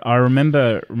 okay. I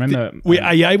remember.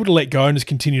 Are you able to let go and just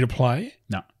continue to play?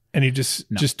 No. And you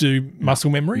just do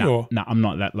muscle memory, or no? I'm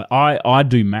not that. I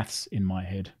do maths in my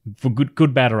head for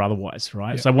good, bad, or otherwise,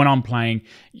 right? Yeah. So when I'm playing,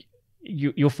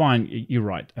 you'll find you're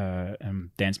right.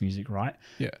 Dance music, right?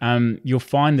 Yeah. You'll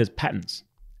find there's patterns,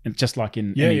 just like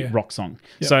in any rock song.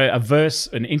 Yeah. So a verse,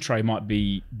 an intro might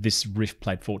be this riff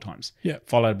played 4 times,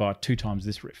 followed by 2 times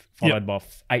this riff, followed by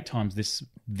 8 times this,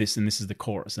 and this is the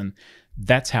chorus, and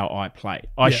that's how I play.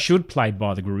 I should play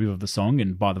by the groove of the song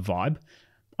and by the vibe.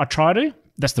 I try to.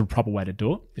 That's the proper way to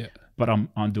do it. Yeah. But I'm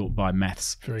doing it by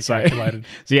maths. Very calculated.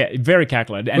 So very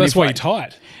calculated. And that's why you're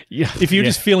tight. Yeah. If you're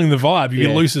just feeling the vibe,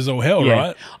 you're loose as all hell,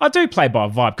 right? I do play by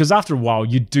vibe because after a while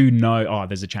you do know,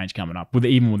 there's a change coming up,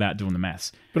 even without doing the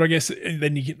maths. But I guess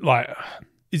then you get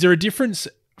is there a difference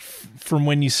from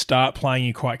when you start playing,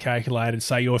 you're quite calculated,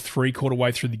 say you're 3/4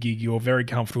 way through the gig, you're very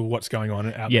comfortable with what's going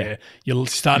on out there. You're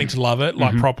starting to love it,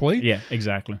 properly. Yeah,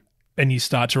 exactly. And you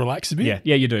start to relax a bit?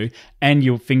 Yeah, you do. And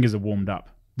your fingers are warmed up.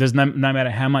 There's no matter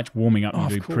how much warming up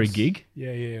you do pre-gig. Yeah.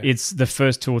 It's the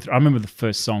first 2 or 3. I remember the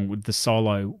first song with the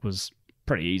solo was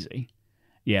pretty easy.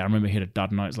 Yeah, I remember hit a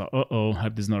dud note. It's like,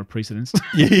 hope there's not a precedence.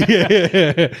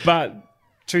 Yeah. But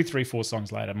 2, 3, 4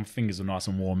 songs later, my fingers were nice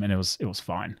and warm, and it was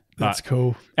fine. That's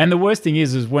cool. And the worst thing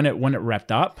is when it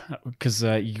wrapped up, because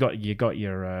you got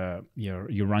your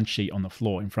run sheet on the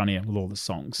floor in front of you with all the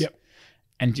songs. Yep.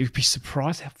 And you'd be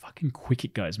surprised how fucking quick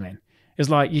it goes, man. It's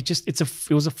like it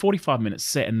was a 45-minute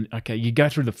set, and you go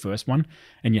through the first one,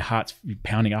 and your heart's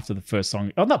pounding after the first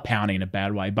song. Oh, not pounding in a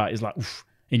bad way, but it's like oof,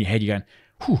 in your head you're going,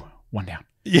 whew, 1 down.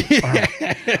 Yeah. All right.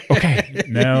 Okay,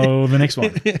 now the next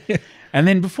one. And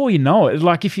then before you know it,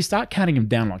 like if you start counting them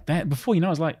down like that, before you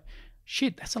know it's like,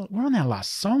 shit, we're on our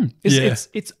last song.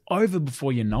 It's over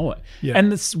before you know it. Yeah.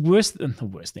 And the worst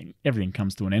thing, everything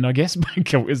comes to an end, I guess.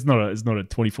 It's not a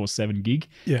 24/7 gig.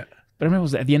 Yeah. But I remember it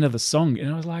was at the end of the song,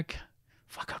 and I was like,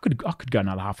 fuck, I could go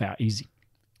another half hour easy.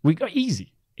 We got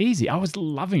easy. I was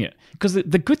loving it because the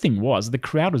good thing was the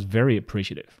crowd was very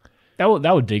appreciative. They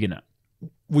were digging it.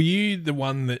 Were you the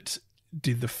one that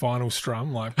did the final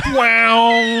strum, like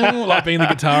wow, like being the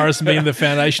guitarist and being the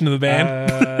foundation of the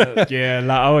band? Yeah,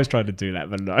 I always tried to do that,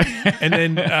 but no. And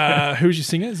then who's your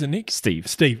singer? Is it Nick? Steve,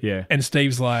 yeah. And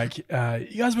Steve's like, "You guys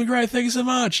have been great, thank you so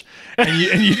much." And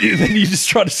then you just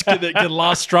try to get the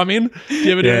last strum in. Do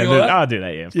you ever do anything like that? I'll do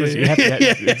that. Yeah, of course. You have to,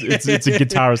 it's a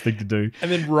guitarist thing to do.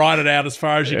 And then write it out as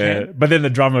far as you can. But then the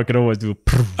drummer could always do.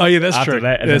 Oh yeah, that's after true.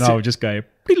 That, and then I would just go.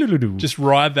 Just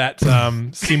ride that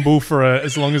cymbal for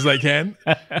as long as they can.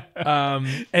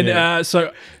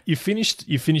 So you finished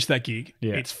that gig.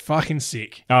 Yeah. It's fucking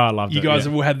sick. Oh, I loved it. You guys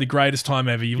have all had the greatest time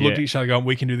ever. You've looked at each other going,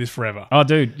 we can do this forever. Oh,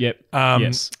 dude. Yep.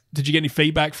 Yes. Did you get any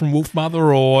feedback from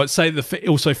Wolfmother or say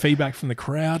also feedback from the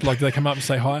crowd? Like, did they come up and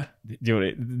say hi?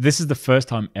 Dude, this is the first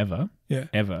time ever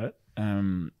that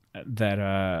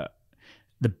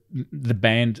the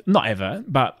band, not ever,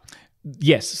 but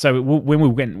yes. So when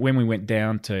we went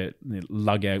down to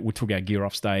we took our gear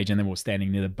off stage, and then we were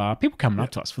standing near the bar. People coming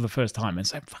up to us for the first time and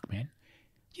saying, "Fuck, man,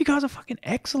 you guys are fucking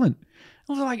excellent."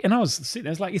 I was like, and I was sitting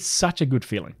there, I was like, it's such a good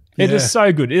feeling. It is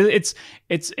so good. It's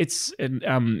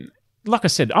like I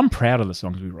said, I'm proud of the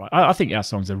songs we write. I think our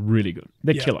songs are really good.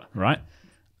 They're killer, right?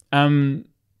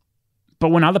 But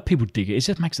when other people dig it, it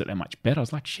just makes it that much better. I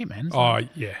was like, shit, man. It's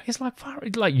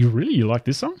like, you like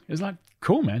this song? It's like,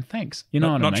 cool, man. Thanks. You know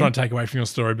what I mean? Not trying to take away from your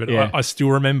story, but I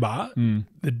still remember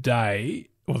the day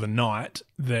or the night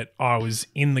that I was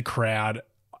in the crowd,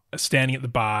 standing at the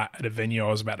bar at a venue I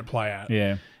was about to play at.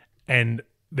 Yeah. And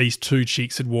these two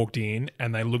chicks had walked in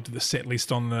and they looked at the set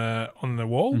list on the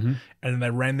wall, and they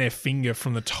ran their finger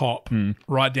from the top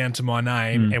right down to my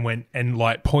name and went and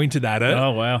like pointed at it.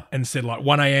 Oh, wow. And said like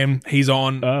 1 a.m. he's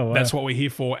on. Oh, wow. That's what we're here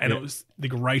for. And it was the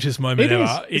greatest moment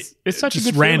ever. It's such just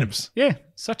a good randoms. Feeling. Yeah,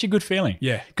 such a good feeling.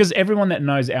 Yeah. Because everyone that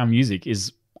knows our music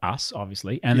is us,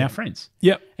 obviously, and our friends.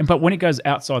 Yep. But when it goes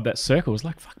outside that circle, it's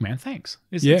like, fuck, man, thanks.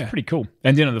 It's pretty cool.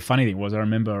 And the funny thing was, I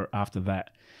remember after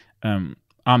that,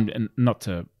 I'm not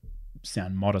to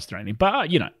sound modest or anything, but I've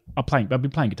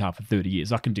been playing guitar for 30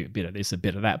 years. I can do a bit of this, a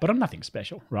bit of that, but I'm nothing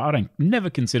special, right? I don't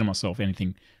never consider myself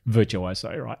anything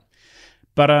virtuoso, right?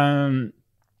 But I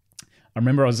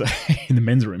remember I was in the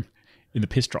men's room in the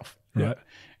piss trough, right? Yeah.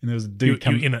 And there was a dude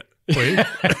you in it. Were you?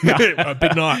 A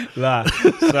big night. Nah.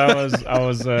 So I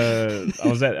was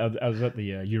at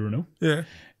the urinal. Yeah.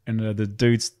 And the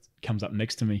dude comes up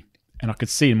next to me, and I could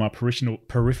see in my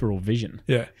peripheral vision.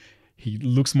 Yeah. He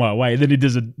looks my way, and then he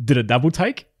did a double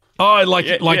take. Oh,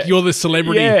 you're the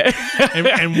celebrity. Yeah.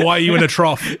 and why are you in a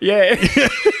trough? Yeah.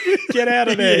 Get out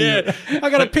of there. Yeah. I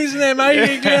got a piss in there,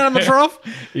 mate. Get out of the trough.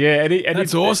 Yeah. And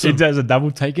that's awesome. He does a double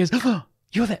take. He goes, oh,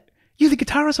 you're the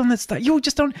guitarist on that stage. You're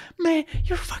just on, man,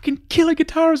 you're a fucking killer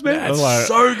guitarist, man. That's like,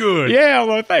 so good. Yeah, I'm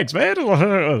like, thanks, man.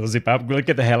 I'll zip up,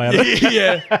 get the hell out of it.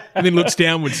 Yeah. And then looks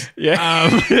downwards. Yeah.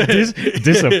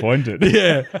 Disappointed.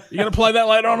 Yeah. You going to play that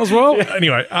later on as well? Yeah.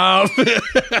 Anyway.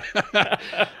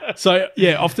 So,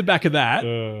 yeah, off the back of that,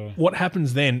 what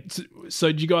happens then?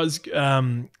 So do you guys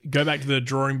go back to the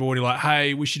drawing board? You're like,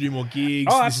 hey, we should do more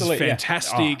gigs. Oh, absolutely. This is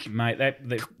fantastic. Yeah. Oh,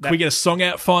 mate, can we get a song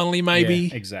out finally, maybe?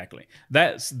 Yeah, exactly.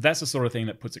 That's the sort of thing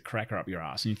that puts a cracker up your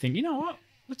ass. And you think, you know what?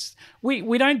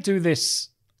 We don't do this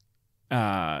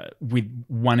with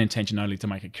one intention only to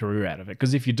make a career out of it.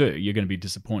 Because if you do, you're going to be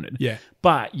disappointed. Yeah.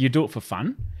 But you do it for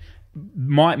fun.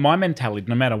 My mentality,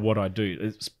 no matter what I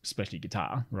do, especially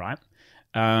guitar, right?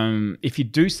 If you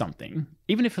do something,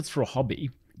 even if it's for a hobby,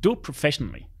 do it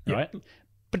professionally, right?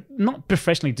 But not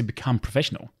professionally to become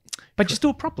professional, but just do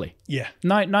it properly. Yeah.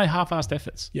 No half-assed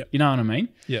efforts. Yeah. You know what I mean?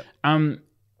 Yeah.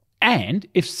 And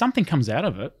if something comes out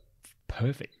of it,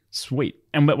 perfect, sweet.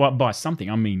 And by something,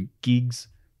 I mean gigs,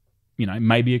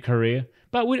 maybe a career.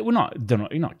 But we're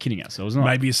not kidding ourselves.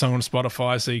 Maybe a song on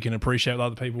Spotify so you can appreciate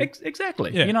other people.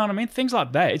 Exactly. Yeah. You know what I mean? Things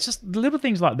like that. It's just little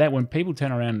things like that when people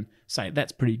turn around and say,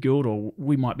 that's pretty good, or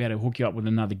we might be able to hook you up with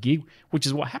another gig, which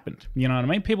is what happened. You know what I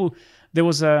mean? There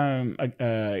was a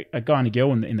guy and a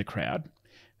girl in the crowd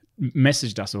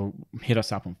messaged us or hit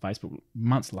us up on Facebook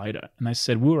months later, and they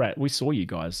said, we saw you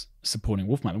guys supporting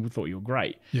Wolfmother. We thought you were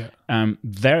great. Yeah.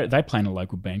 They play in a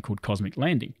local band called Cosmic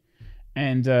Landing.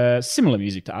 And similar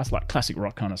music to us, like classic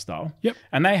rock kind of style. Yep.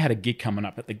 And they had a gig coming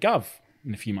up at the Gov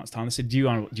in a few months' time. They said, "Do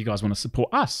you guys want to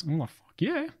support us?" And I'm like, "Fuck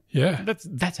yeah, yeah."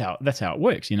 That's how it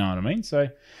works. You know what I mean?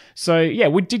 So yeah,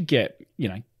 we did get,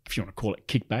 if you want to call it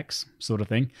kickbacks, sort of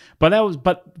thing. But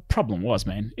the problem was,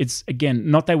 man, it's again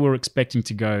not that we're expecting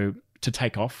to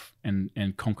take off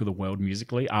and conquer the world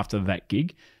musically after that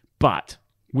gig, but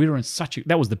we were in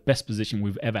that was the best position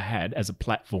we've ever had as a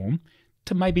platform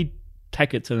to maybe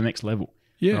take it to the next level.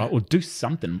 Yeah. Right? Or do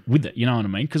something with it, you know what I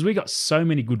mean? Because we got so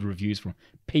many good reviews from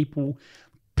people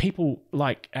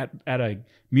like at a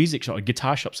music shop, a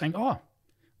guitar shop saying, oh,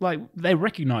 like they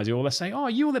recognize you, or they say, oh,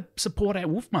 you were the support at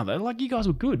Wolfmother, like you guys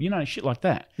were good, you know, shit like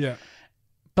that. Yeah.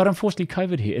 But unfortunately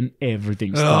COVID hit and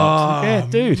everything stopped. Yeah,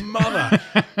 dude. Mother.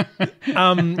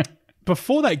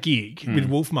 Before that gig with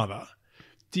Wolfmother,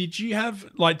 did you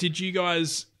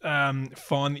guys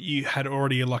find that you had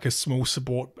already like a small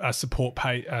support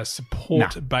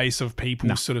base of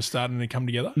people sort of starting to come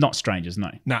together? Not strangers, no.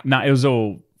 No, it was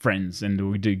all friends, and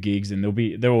we do gigs, and there'll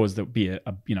be a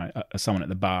someone at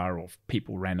the bar or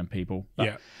random people.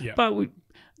 But, But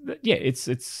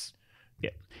it's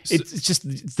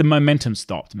just the momentum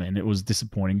stopped, man. It was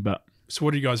disappointing, but. So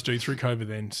what did you guys do through COVID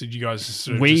then? So did you guys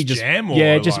sort of just jam? Or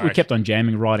we kept on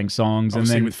jamming, writing songs.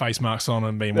 Obviously and then with face masks on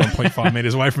and being 1.5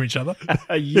 metres away from each other.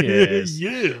 Yes.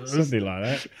 Something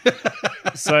like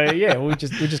that. So, yeah, we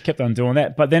just kept on doing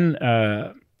that. But then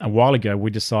a while ago,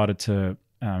 we decided to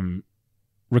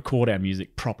record our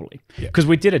music properly. Because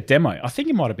we did a demo. I think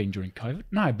it might have been during COVID.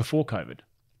 No, before COVID.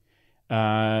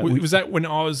 Was that when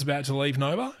I was about to leave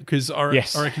Nova? Because I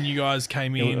reckon you guys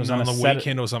came in on the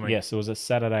weekend or something. Yes, it was a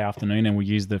Saturday afternoon, and we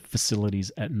used the facilities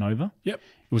at Nova. Yep.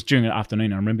 It was during the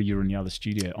afternoon. I remember you were in the other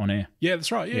studio on air. Yeah, that's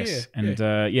right. Yeah, yes. And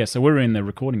so we were in the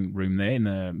recording room there in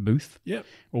the booth. Yep.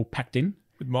 All packed in.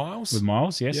 With Miles? With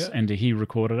Miles, yes. Yep. And he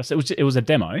recorded us. It was a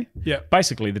demo. Yeah.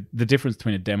 Basically, the difference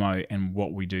between a demo and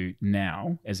what we do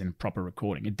now, as in proper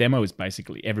recording. A demo is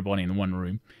basically everybody in the one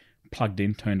room, plugged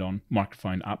in, turned on,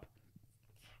 microphone up,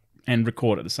 and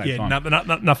record at the same time.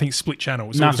 Yeah, nothing split channel.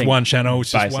 It's just one channel.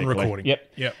 It's just one recording.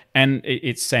 Yep. And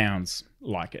it sounds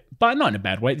like it, but not in a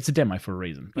bad way. It's a demo for a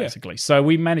reason, basically. So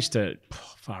we managed to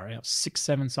far out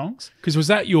 6-7 songs. Because was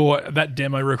that that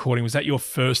demo recording? Was that your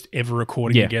first ever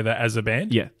recording together as a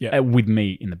band? Yeah. With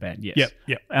me in the band. Yes.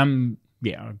 Yep. I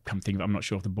come think of it. I'm not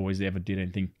sure if the boys ever did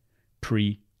anything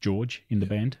pre-George in the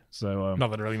band. So not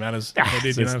that it really matters. They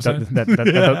did, you know what I'm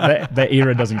saying? That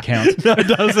era doesn't count. No, it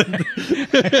doesn't.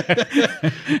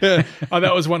 Oh,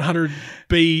 that was 100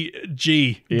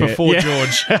 BG before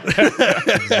George.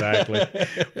 Exactly.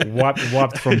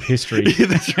 Wiped from history. Yeah,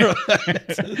 that's right.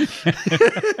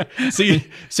 So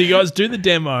you guys do the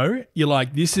demo. You're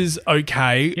like, this is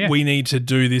okay. Yeah. We need to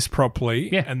do this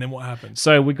properly. Yeah. And then what happens?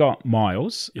 So we got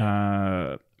Miles,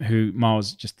 who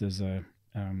Miles just as a...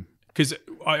 Because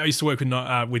I used to work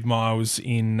with Miles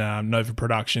in Nova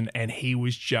Production, and he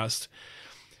was just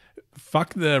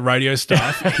fuck the radio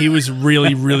stuff. He was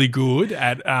really, really good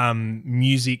at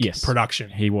music production.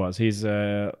 He was. He's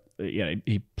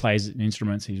he plays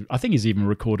instruments. I think he's even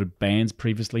recorded bands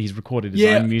previously. He's recorded his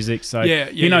own music, so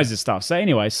he knows his stuff. So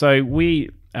anyway, so we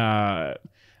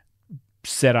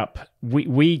set up.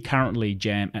 We currently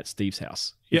jam at Steve's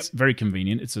house. It's very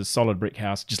convenient. It's a solid brick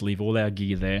house. Just leave all our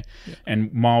gear there. Yep.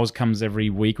 And Miles comes every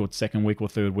week or second week or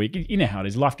third week. You know how it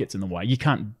is. Life gets in the way. You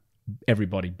can't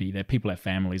everybody be there. People have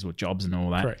families or jobs and all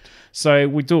that. Correct. So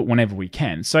we do it whenever we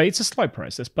can. So it's a slow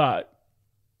process, but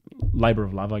labor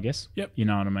of love, I guess. Yep. You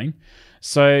know what I mean?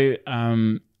 So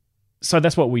so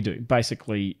that's what we do.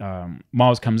 Basically,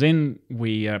 Miles comes in.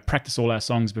 We practice all our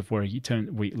songs before he turns.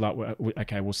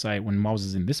 We'll say when Miles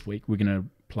is in this week, we're going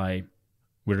to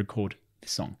record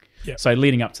this song. Yep. So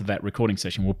leading up to that recording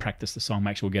session, we'll practice the song,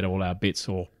 make sure we get all our bits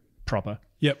all proper.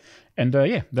 Yep. And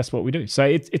that's what we do. So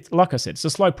it's like I said, it's a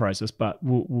slow process, but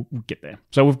we'll get there.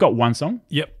 So we've got one song.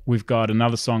 Yep. We've got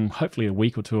another song, hopefully a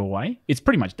week or two away. It's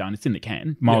pretty much done. It's in the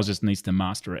can. Miles just needs to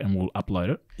master it, and we'll upload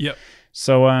it. Yep.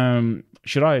 So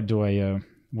should I do a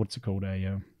what's it called,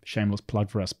 a shameless plug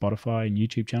for our Spotify and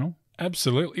YouTube channel?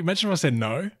 Absolutely. Imagine if I said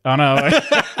no. I know.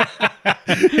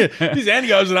 This Andy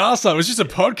goes an arsehole. It was just a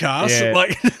podcast. Yeah.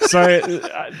 So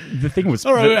the thing was...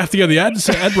 All right, we have to go to the ad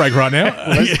break right now.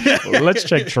 Let's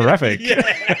check traffic.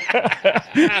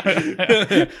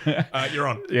 You're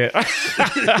on. Yeah.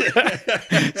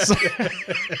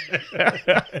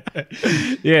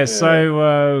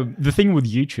 So the thing with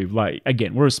YouTube, like,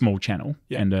 again, we're a small channel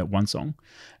and one song.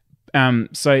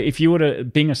 So if you were to,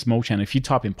 being a small channel, if you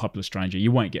type in Popular Stranger, you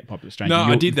won't get Popular Stranger. No,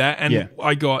 I did that, and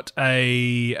I got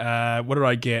a, what did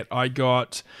I get? I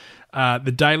got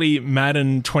the Daily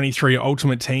Madden 23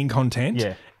 Ultimate Team content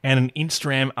and an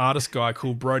Instagram artist guy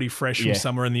called Brody Fresh from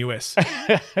somewhere in the US.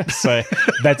 So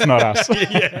that's not us.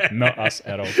 Not us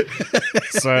at all.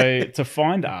 So to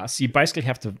find us, you basically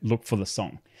have to look for the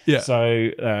song. So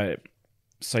you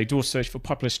do a search for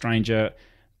Popular Stranger,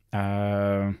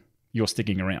 You're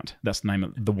Sticking Around. That's the name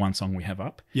of the one song we have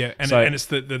up. Yeah, and it's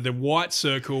the white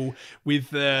circle with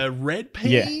the red P.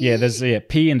 Yeah, there's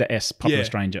P and a S, Popular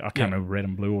Stranger. I can't remember red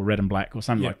and blue or red and black or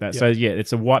something like that. So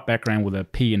it's a white background with a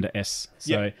P and a S.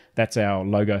 So that's our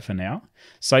logo for now.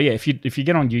 So if you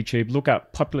get on YouTube, look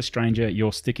up Popular Stranger,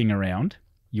 You're Sticking Around,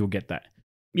 you'll get that.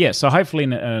 Yeah, so hopefully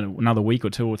in another week or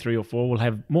 2 or 3 or 4, we'll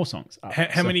have more songs up.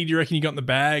 How many do you reckon you got in the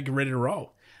bag ready to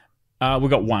roll? We've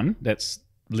got one that's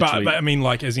literally... But I mean,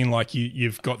 like, as in, like,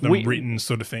 you've got them written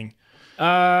sort of thing.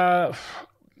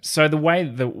 So the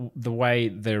way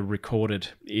they're recorded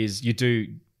is you do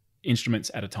instruments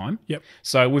at a time. Yep.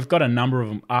 So we've got a number of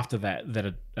them after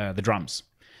that are the drums.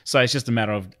 So it's just a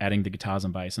matter of adding the guitars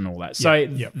and bass and all that. So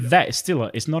that is still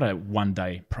it's not a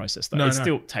one-day process though. It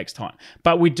still takes time.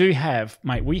 But we do have,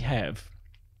 mate,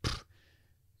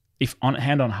 if on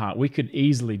hand on heart, we could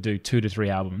easily do 2 to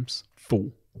 3 albums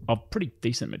full of pretty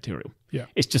decent material. Yeah.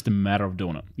 It's just a matter of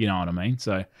doing it. You know what I mean?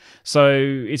 So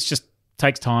it's just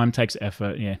takes time, takes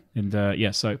effort. Yeah.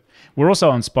 And so we're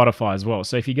also on Spotify as well.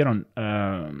 So if you get on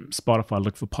Spotify,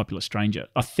 look for Popular Stranger.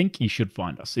 I think you should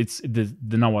find us. There's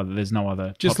no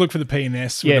other. Just look for the P and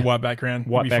S with the white background.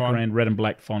 White background, red and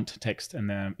black font text.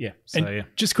 And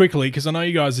just quickly, because I know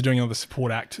you guys are doing another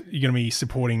support act. You're going to be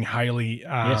supporting Hayley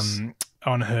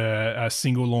on her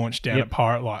single launch down at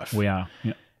Pirate Life. We are.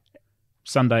 Yep.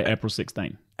 Sunday, April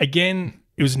 16. Again,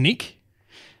 it was Nick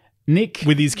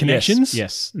with his connections.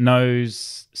 Yes,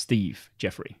 knows Steve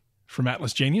Jeffrey from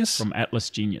Atlas Genius. And that was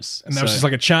just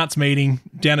like a chance meeting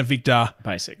down at Victor.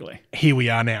 Basically. Here we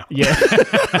are now. Yeah.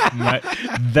 Mate,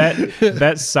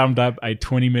 that summed up a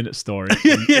 20-minute story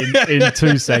in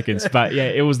 2 seconds. But yeah,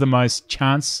 it was the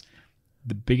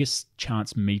biggest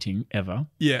chance meeting ever.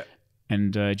 Yeah.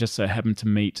 And just so happened to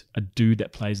meet a dude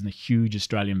that plays in a huge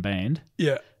Australian band.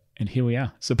 Yeah. And here we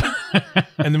are. So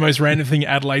and the most random thing,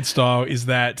 Adelaide style, is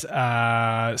that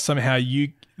somehow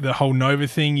the whole Nova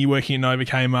thing, you working at Nova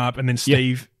came up, and then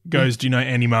Steve goes, "Do you know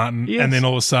Andy Martin?" Yes. And then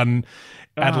all of a sudden,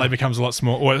 Adelaide becomes a lot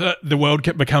smaller, or the world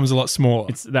becomes a lot smaller.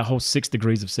 It's that whole 6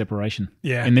 degrees of separation.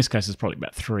 Yeah. In this case, it's probably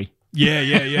about 3.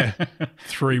 Yeah.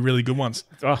 3 really good ones.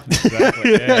 Oh,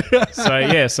 exactly.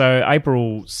 Yeah. So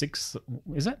April 6th,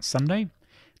 is that Sunday?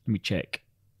 Let me check.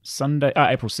 Sunday,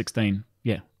 April 16.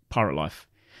 Yeah, Pirate Life.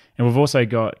 And we've also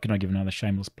got, can I give another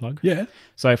shameless plug? Yeah.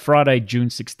 So Friday, June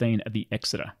 16 at the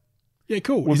Exeter. Yeah,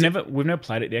 cool. We've never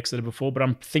played at the Exeter before, but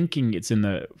I'm thinking it's in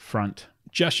the front.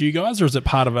 Just you guys, or is it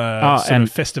part of a sort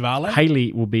of festival?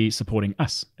 Hayley will be supporting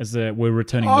us as we're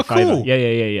returning the favour. Cool.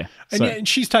 Yeah. And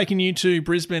she's taking you to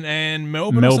Brisbane and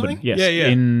Melbourne or something? Yes. Yeah.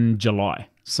 In July.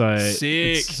 So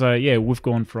sick. So we've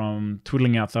gone from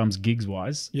twiddling our thumbs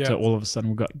gigs-wise to all of a sudden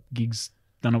we've got gigs.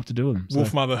 Don't know what to do with them. So.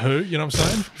 Wolfmother who? You know what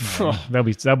I'm saying?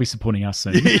 They'll be supporting us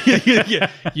soon. Yeah.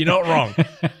 You're not wrong.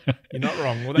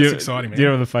 Well, that's exciting, man. You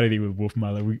know the funny thing with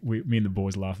Wolfmother, me and the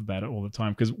boys laugh about it all the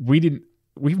time because we've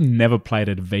never played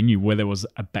at a venue where there was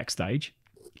a backstage.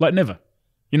 Like never.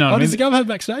 You know what I mean? Does the Gov have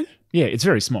backstage? Yeah, it's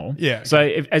very small. Yeah. Okay. So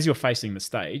as you're facing the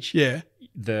stage,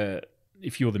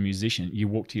 if you're the musician, you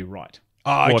walk to your right.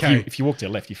 Oh, okay. Or if you walk to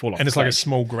your left, you fall off and the it's stage. Like a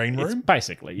small green room? It's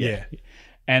basically, yeah.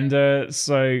 And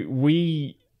so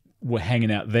we were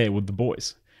hanging out there with the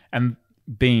boys. And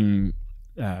being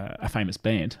a famous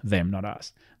band, them, not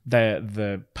us,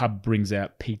 the pub brings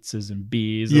out pizzas and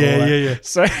beers and all that.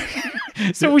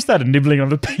 Yeah. So we started nibbling on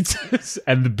the pizzas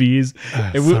and the beers.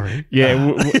 Sorry.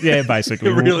 Yeah,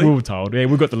 basically. Really? We were told. Yeah,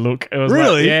 we got the look. It was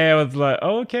really? I was like,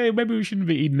 oh, okay, maybe we shouldn't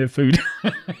be eating their food.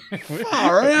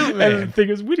 Far out, man. And the thing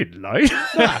is, we didn't know.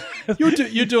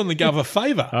 You're doing the Gov a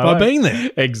favour by being there.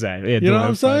 Exactly. Yeah, you know what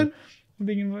I'm saying?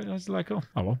 I was like, oh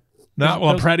well. No, well,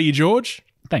 I'm proud of you, George.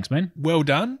 Thanks, man. Well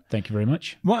done. Thank you very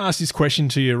much. I might ask this question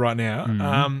to you right now.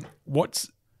 Mm-hmm. What's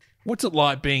it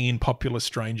like being in Popular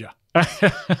Stranger?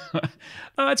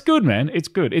 It's good, man. It's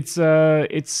good. It's a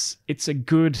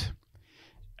good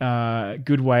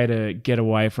way to get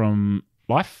away from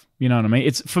life. You know what I mean?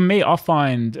 It's for me. I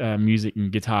find music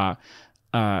and guitar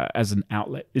as an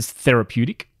outlet is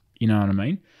therapeutic. You know what I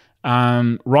mean?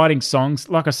 Writing songs,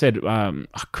 like I said,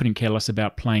 I couldn't care less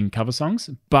about playing cover songs,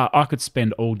 but I could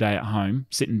spend all day at home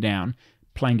sitting down,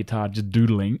 playing guitar, just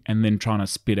doodling, and then trying to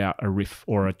spit out a riff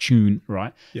or a tune,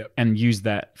 right? Yep. And use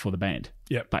that for the band,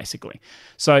 basically.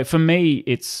 So for me,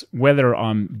 it's whether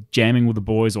I'm jamming with the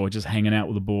boys or just hanging out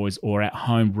with the boys or at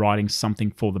home writing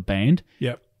something for the band.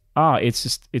 Yep.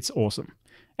 It's awesome.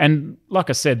 And like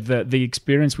I said, the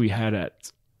experience we had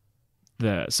at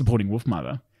the supporting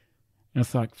Wolfmother, and I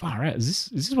thought, far out, is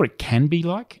this what it can be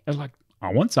like? I was like,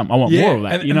 I want more of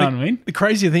that. And, you know what I mean? The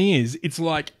crazy thing is, it's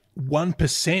like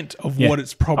 1% of Yeah. what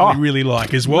it's probably really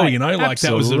like as well. Mate, You know, like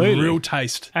that was a absolutely. real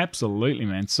taste. Absolutely,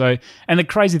 man. So, and the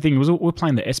crazy thing was, we're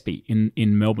playing the ESPY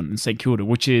in Melbourne, in St Kilda,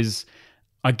 which is,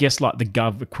 I guess, like the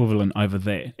Gov equivalent over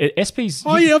there. ESPY's.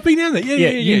 Oh yeah, I've been down there. Yeah.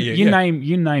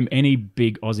 You name any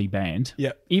big Aussie band,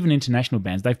 Yeah. even international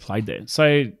bands, they've played there.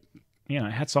 So,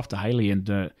 hats off to Haley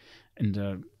and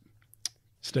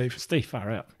Steve, far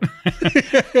out.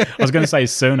 I was going to say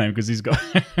his surname because he's got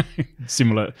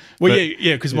similar. Well,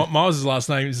 yeah, because Miles' last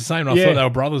name is the same. And I thought they were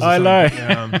brothers. Or I know.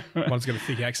 something. One's got a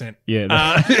thick accent.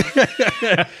 Yeah.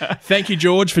 Thank you,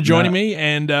 George, for joining me,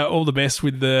 and all the best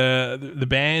with the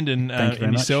band and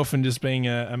yourself, and just being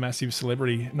a massive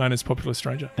celebrity known as Popular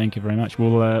Stranger. Thank you very much.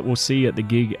 We'll see you at the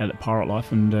gig at Pirate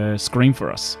Life and scream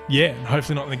for us. Yeah, and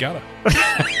hopefully not in the gutter.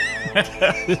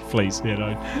 Please,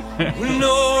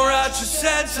 No righteous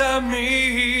said to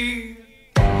me.